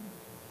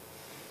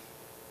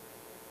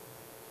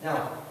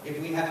 Now, if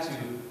we have to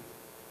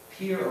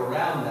peer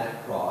around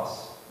that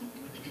cross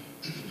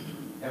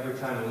every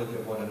time we look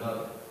at one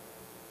another,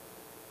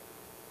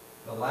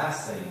 the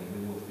last thing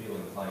we will feel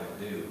inclined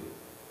to do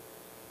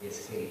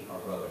is hate our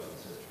brothers and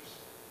sisters.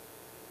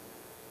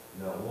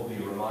 No, we'll be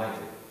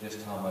reminded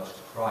just how much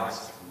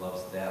Christ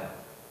loves them.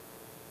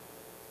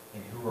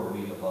 And who are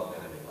we to love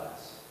them any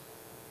less?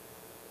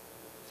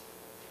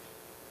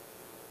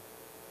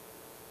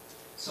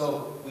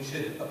 So we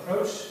should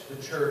approach the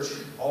church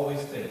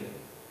always thinking,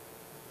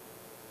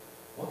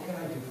 what can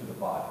I do for the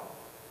body?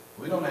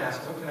 We don't ask,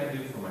 what can I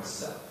do for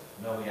myself?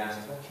 No, we ask,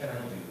 what can I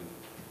do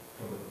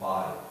for the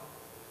body?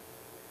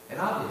 And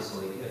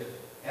obviously, if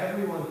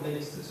everyone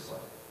thinks this way,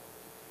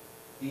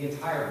 the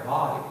entire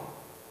body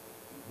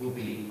will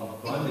be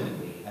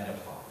abundantly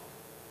edified.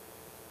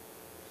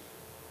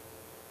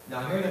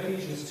 Now here in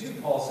Ephesians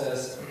 2, Paul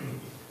says,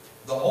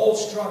 the whole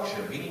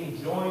structure,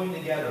 being joined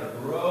together,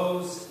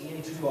 grows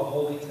into a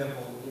holy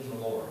temple in the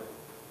Lord.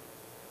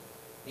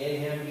 In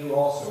Him you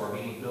also are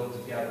being built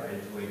together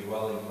into a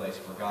dwelling place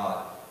for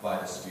God by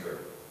the Spirit.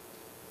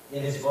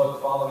 In his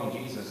book, Following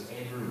Jesus,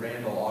 Andrew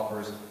Randall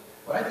offers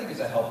what I think is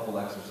a helpful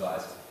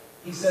exercise.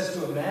 He says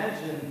to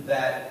imagine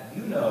that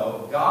you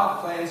know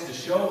God plans to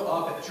show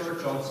up at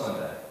church on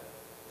Sunday.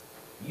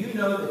 You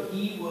know that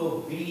He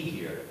will be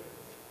here.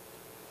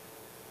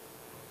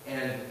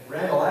 And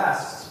Randall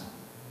asks,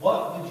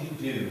 what would you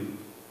do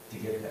to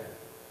get there?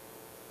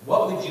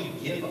 What would you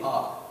give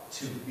up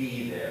to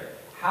be there?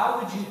 How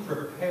would you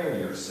prepare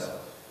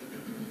yourself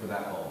for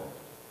that moment?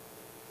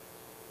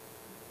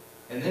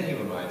 And then he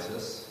reminds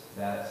us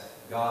that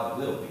God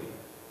will be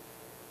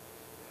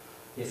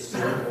there. His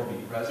Spirit will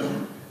be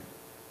present.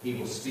 He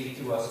will speak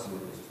to us through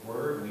His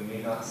Word. We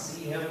may not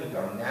see Him with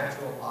our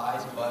natural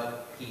eyes,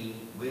 but He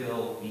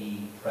will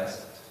be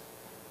present.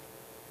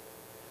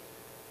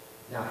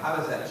 Now, how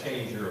does that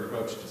change your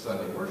approach to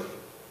Sunday worship?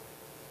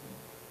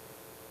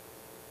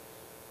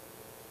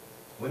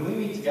 When we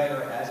meet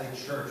together as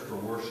a church for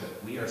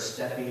worship, we are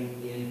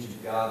stepping into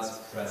God's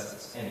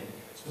presence. And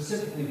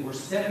specifically, we're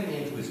stepping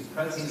into His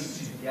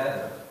presence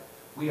together.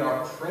 We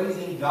are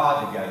praising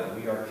God together.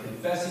 We are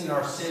confessing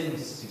our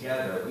sins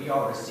together. We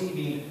are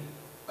receiving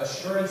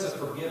assurance of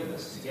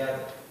forgiveness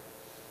together.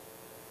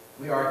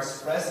 We are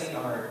expressing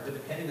our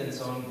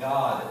dependence on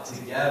God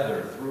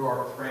together through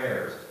our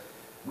prayers.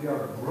 We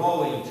are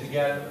growing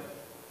together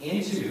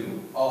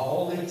into a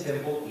holy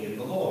temple in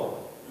the Lord.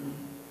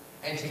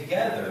 And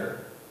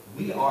together,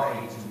 we are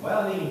a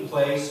dwelling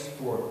place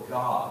for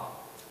God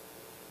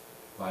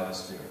by the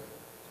Spirit.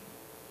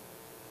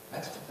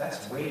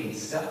 That's weighty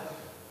stuff.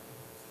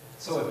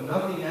 So if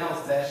nothing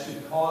else, that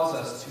should cause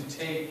us to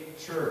take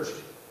church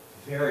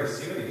very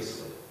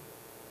seriously,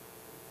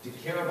 to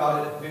care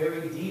about it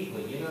very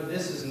deeply. You know,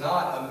 this is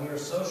not a mere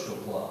social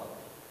club.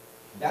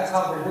 That's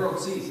how the world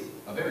sees it.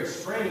 A very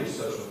strange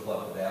social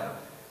club to them,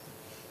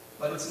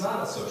 but it's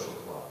not a social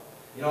club.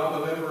 You know,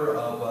 I'm a member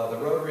of the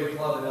Rotary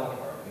Club in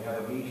Elkhart. We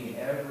have a meeting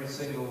every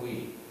single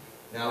week.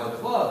 Now, the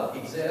club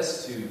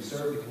exists to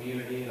serve the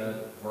community in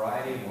a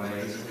variety of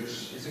ways,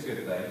 which is a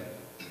good thing.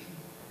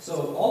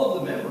 So all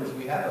of the members,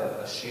 we have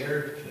a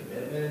shared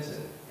commitment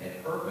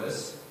and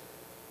purpose,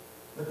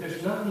 but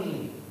there's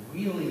nothing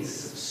really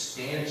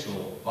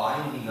substantial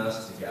binding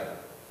us together.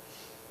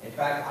 In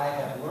fact, I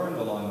have learned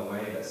along the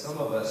way that some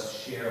of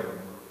us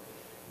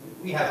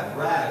we have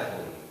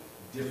radically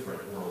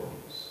different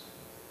worldviews.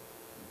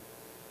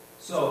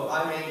 So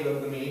I may go to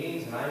the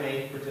meetings and I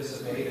may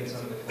participate in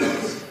some of the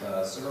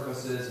class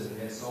services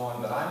and so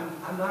on, but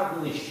I'm not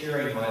really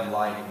sharing my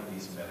life with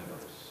these members.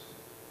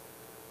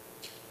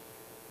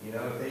 You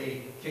know, if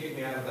they kicked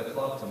me out of the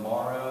club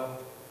tomorrow,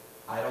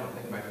 I don't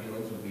think my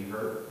feelings would be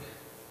hurt.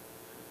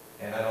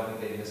 And I don't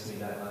think they'd miss me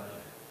that much.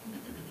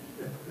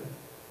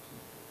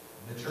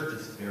 The church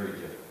is very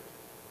different.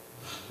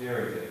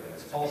 Very different.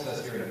 As Paul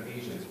says here in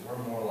Ephesians, we're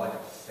more like a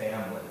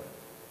family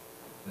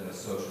than a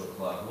social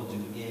club. We'll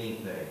do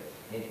anything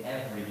and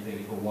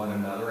everything for one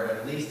another.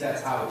 At least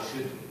that's how it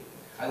should be.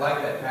 I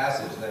like that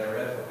passage that I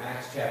read from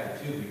Acts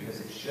chapter 2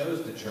 because it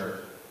shows the church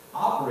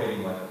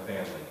operating like a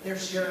family. They're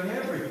sharing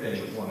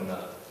everything with one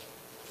another.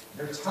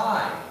 Their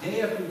time,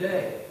 day after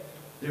day.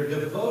 Their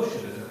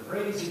devotion as they're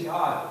praising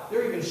God.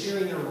 They're even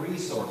sharing their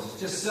resources,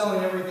 just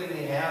selling everything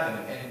they have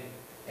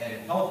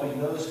and helping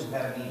those who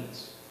have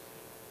needs.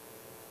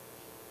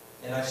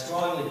 And I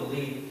strongly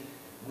believe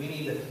we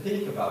need to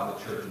think about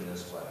the church in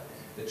this way.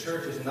 The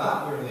church is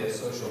not merely a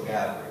social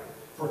gathering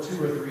for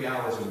 2 or 3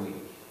 hours a week.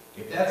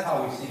 If that's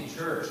how we see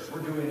church,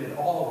 we're doing it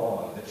all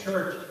wrong. The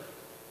church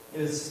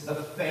is the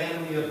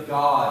family of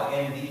God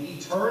and the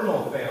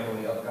eternal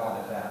family of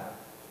God at that.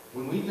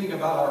 When we think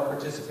about our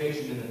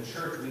participation in the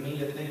church, we need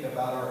to think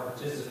about our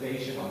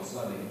participation on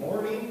Sunday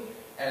morning,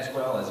 as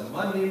well as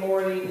Monday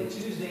morning and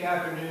Tuesday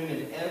afternoon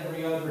and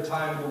every other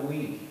time of the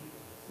week.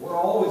 We're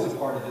always a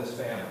part of this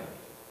family.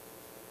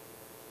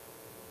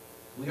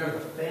 We are the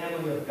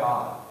family of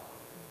God.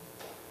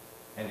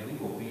 And we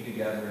will be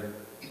together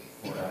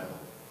forever.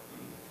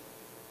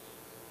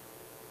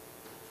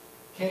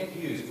 Kent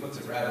Hughes puts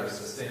it rather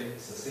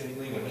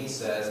succinctly when he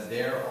says,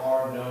 there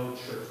are no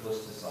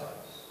churchless disciples.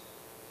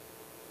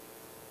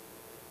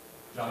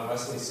 John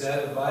Wesley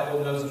said, the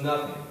Bible knows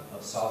nothing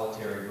of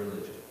solitary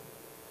religion.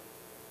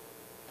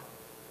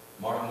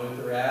 Martin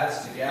Luther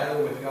adds, to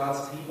gather with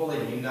God's people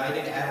in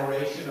united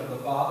adoration of the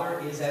Father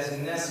is as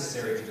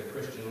necessary to the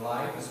Christian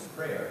life as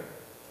prayer.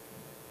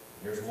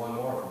 Here's one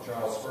more from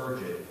Charles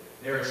Spurgeon.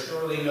 There is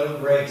surely no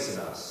grace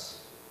in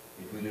us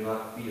if we do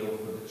not feel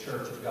for the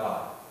church of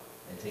God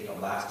and take a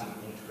lasting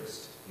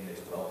interest in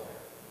its welfare.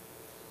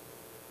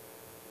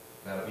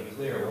 Now, to be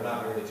clear, we're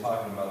not really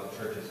talking about the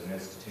church as an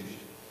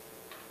institution.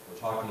 We're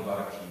talking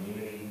about a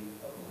community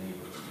of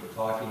believers. We're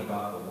talking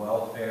about the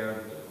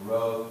welfare, the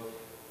growth,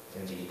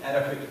 and the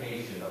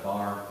edification of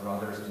our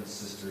brothers and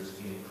sisters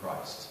in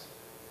Christ.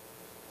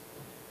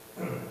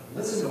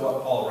 Listen to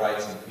what Paul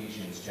writes in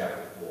Ephesians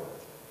chapter 4.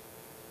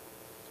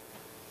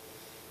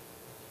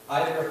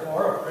 I,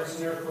 therefore, a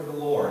prisoner for the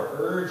Lord,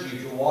 urge you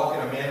to walk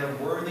in a manner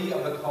worthy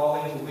of the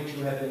calling to which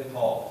you have been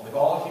called, with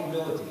all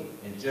humility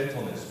and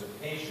gentleness,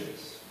 with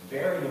patience,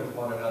 bearing with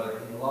one another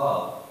in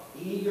love,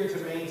 eager to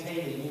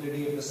maintain the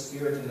unity of the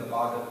Spirit in the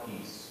bond of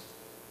peace.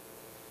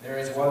 There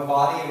is one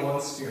body and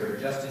one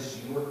Spirit, just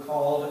as you were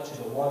called to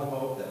the one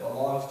hope that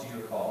belongs to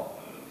your call.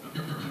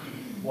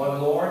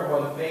 One Lord,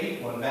 one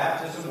faith, one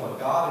baptism, one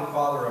God and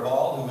Father of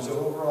all, who is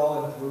over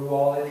all and through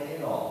all and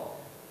in all.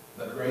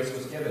 But grace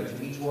was given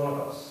to each one of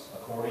us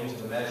according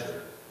to the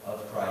measure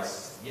of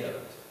Christ's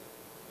gift.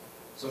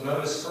 So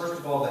notice, first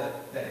of all,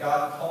 that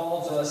God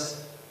calls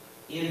us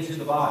into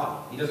the body.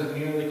 He doesn't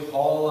merely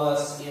call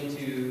us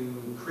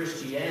into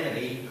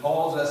Christianity. He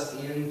calls us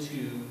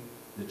into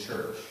the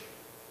church.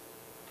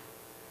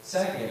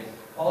 Second,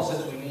 Paul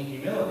says we need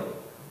humility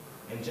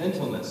and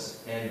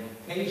gentleness and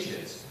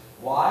patience.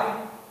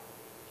 Why?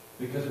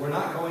 Because we're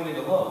not going it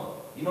alone.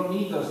 You don't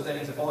need those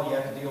things if all you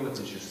have to deal with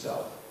is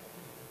yourself.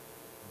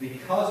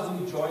 Because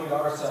we joined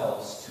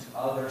ourselves to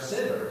other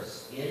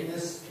sinners in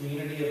this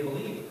community of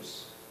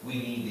believers, we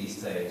need these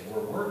things.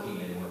 We're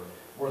working and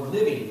we're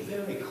living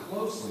very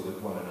closely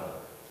with one another.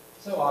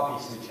 So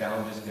obviously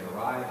challenges can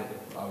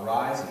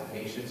arise and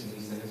patience and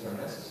these things are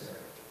necessary.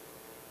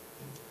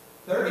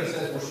 Third, he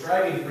says we're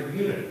striving for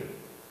unity.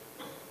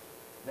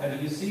 Now,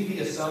 do you see the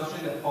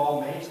assumption that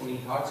Paul makes when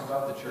he talks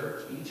about the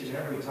church? Each and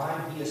every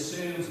time he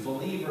assumes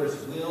believers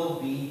will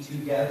be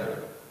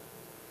together.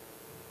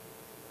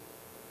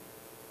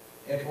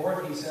 And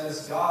fourth, he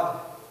says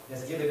God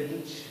has given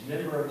each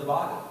member of the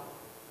body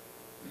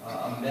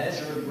a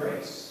measure of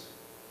grace.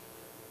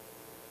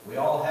 We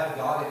all have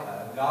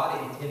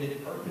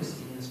God-intended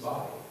purpose in this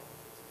body.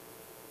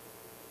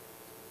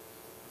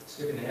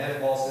 Skipping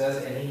ahead, Paul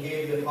says, and he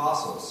gave the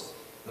apostles,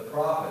 the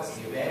prophets,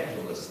 the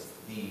evangelists,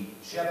 the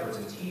shepherds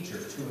and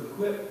teachers to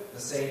equip the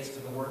saints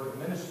for the work of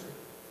ministry.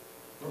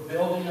 We're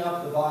building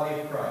up the body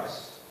of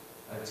Christ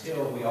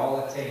until we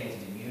all attain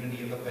to the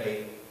unity of the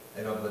faith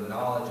and of the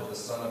knowledge of the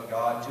Son of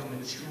God, to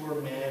mature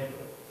manhood,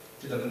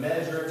 to the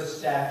measure of the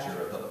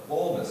stature of the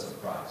fullness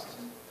of Christ,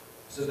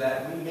 so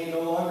that we may no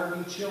longer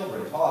be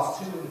children,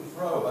 tossed to and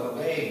fro by the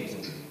waves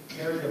and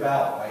carried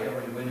about by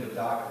every wind of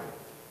doctrine,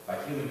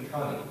 by human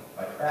cunning,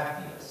 by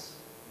craftiness,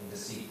 and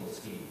deceitful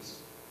schemes.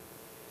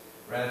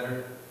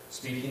 Rather,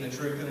 speaking the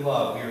truth in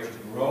love, we are to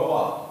grow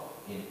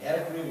up in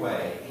every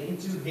way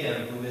into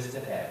Him who is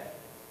the head,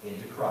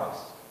 into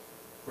Christ,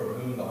 from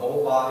whom the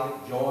whole body,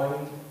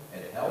 joined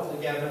and held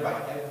together by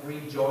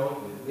every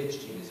joint with which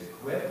it is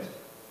equipped,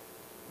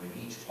 when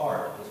each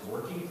part is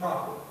working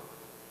properly,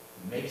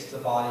 makes the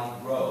body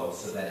grow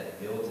so that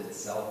it builds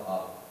itself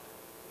up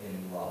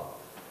in love.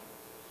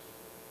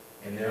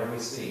 And there we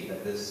see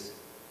that this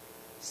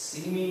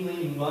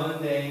seemingly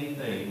mundane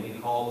thing we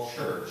call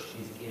church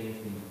is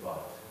anything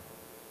but.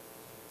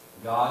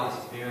 God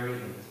is very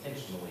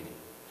intentionally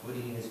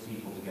putting his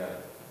people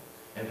together.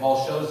 And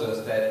Paul shows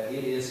us that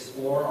it is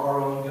for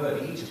our own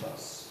good, each of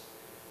us.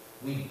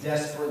 We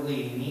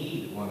desperately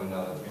need one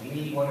another. We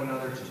need one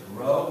another to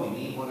grow. We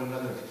need one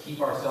another to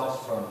keep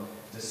ourselves from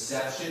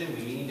deception.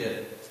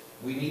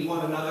 We need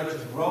one another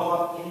to grow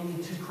up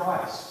into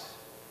Christ.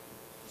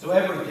 So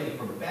everything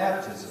from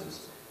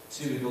baptisms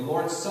to the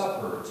Lord's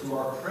Supper, to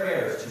our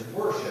prayers, to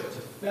worship,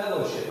 to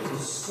fellowship, to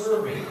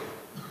serving,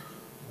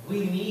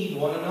 we need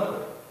one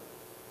another.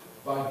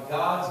 By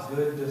God's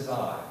good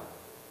design,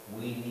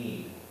 we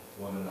need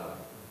one another.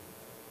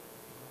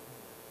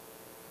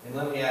 And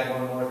let me add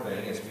one more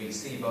thing, as we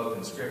see both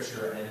in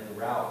Scripture and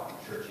throughout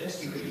church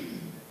history.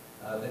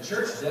 The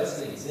church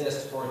doesn't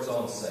exist for its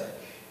own sake.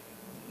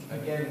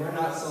 Again, we're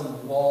not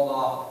some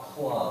walled-off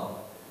club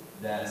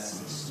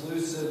that's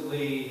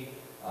exclusively,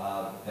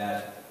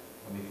 let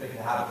me think of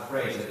how to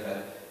phrase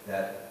it,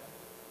 that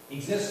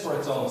exists for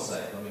its own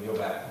sake. Let me go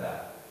back to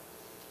that.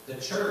 The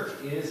church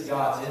is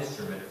God's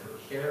instrument for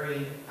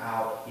carrying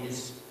out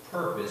his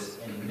purpose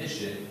and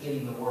mission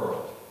in the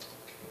world.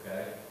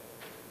 Okay?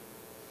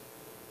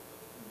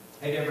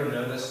 Have you ever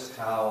noticed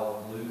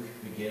how Luke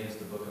begins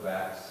the book of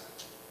Acts?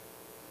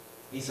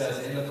 He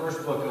says, in the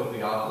first book, O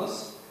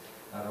Theophilus,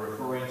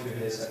 referring to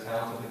his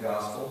account of the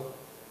gospel,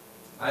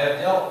 I have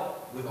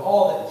dealt with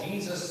all that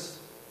Jesus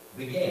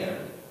began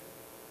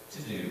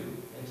to do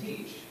and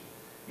teach.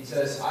 He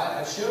says,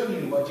 I've shown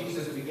you what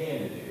Jesus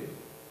began to do.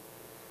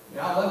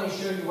 Now let me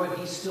show you what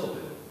he's still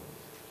doing.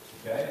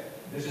 Okay?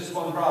 There's just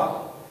one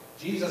problem.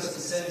 Jesus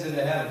descends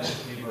into heaven just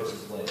a few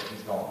verses later.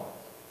 He's gone.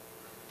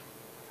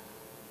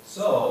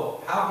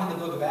 So, how can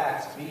the book of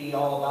Acts be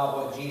all about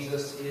what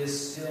Jesus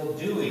is still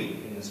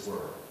doing in this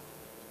world?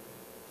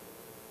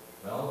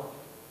 Well,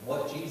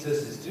 what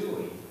Jesus is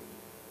doing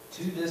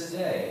to this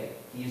day,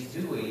 he is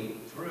doing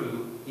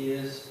through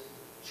his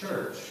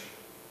church.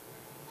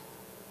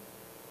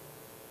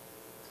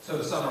 So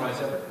to summarize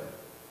everything,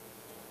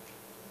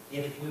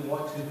 if we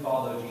want to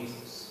follow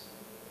Jesus,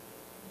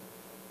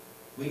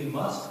 we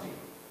must be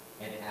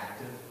an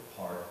active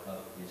part of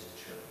his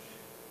church.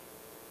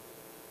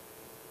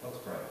 Let's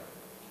pray.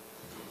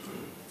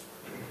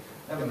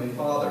 Heavenly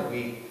Father,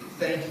 we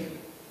thank you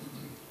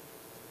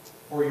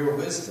for your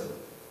wisdom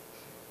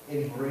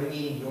in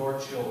bringing your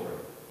children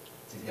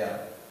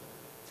together.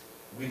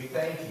 We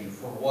thank you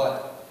for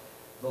what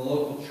the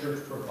local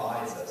church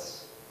provides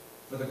us,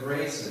 for the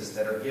graces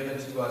that are given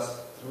to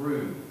us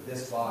through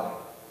this body.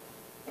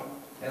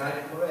 And I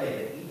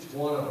pray that each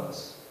one of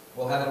us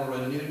will have a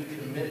renewed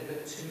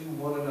commitment to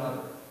one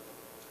another,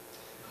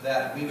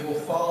 that we will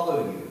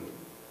follow you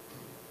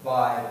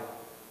by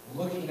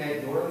looking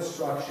at your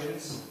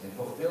instructions and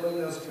fulfilling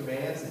those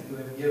commands that you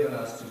have given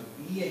us to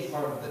be a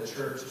part of the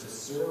church, to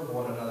serve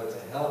one another, to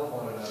help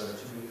one another,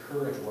 to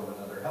encourage one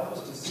another. Help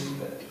us to see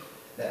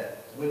that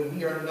when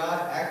we are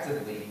not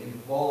actively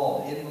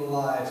involved in the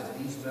lives of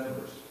these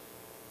members,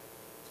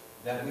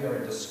 that we are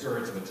a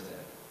discouragement to them.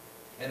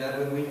 And that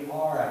when we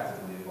are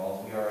actively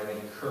involved, we are an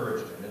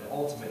encouragement. And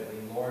ultimately,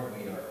 Lord,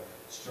 we are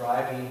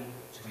striving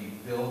to be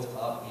built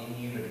up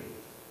in unity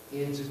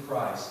into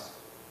Christ,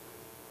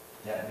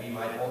 that we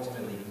might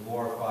ultimately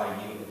glorify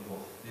you and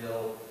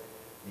fulfill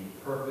the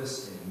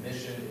purpose and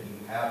mission that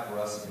you have for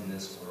us in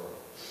this world.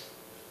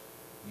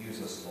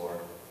 Use us, Lord.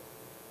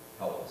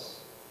 Help us.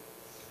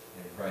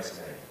 In Christ's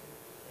name,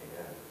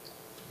 amen.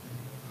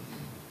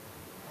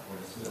 We're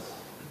dismissed.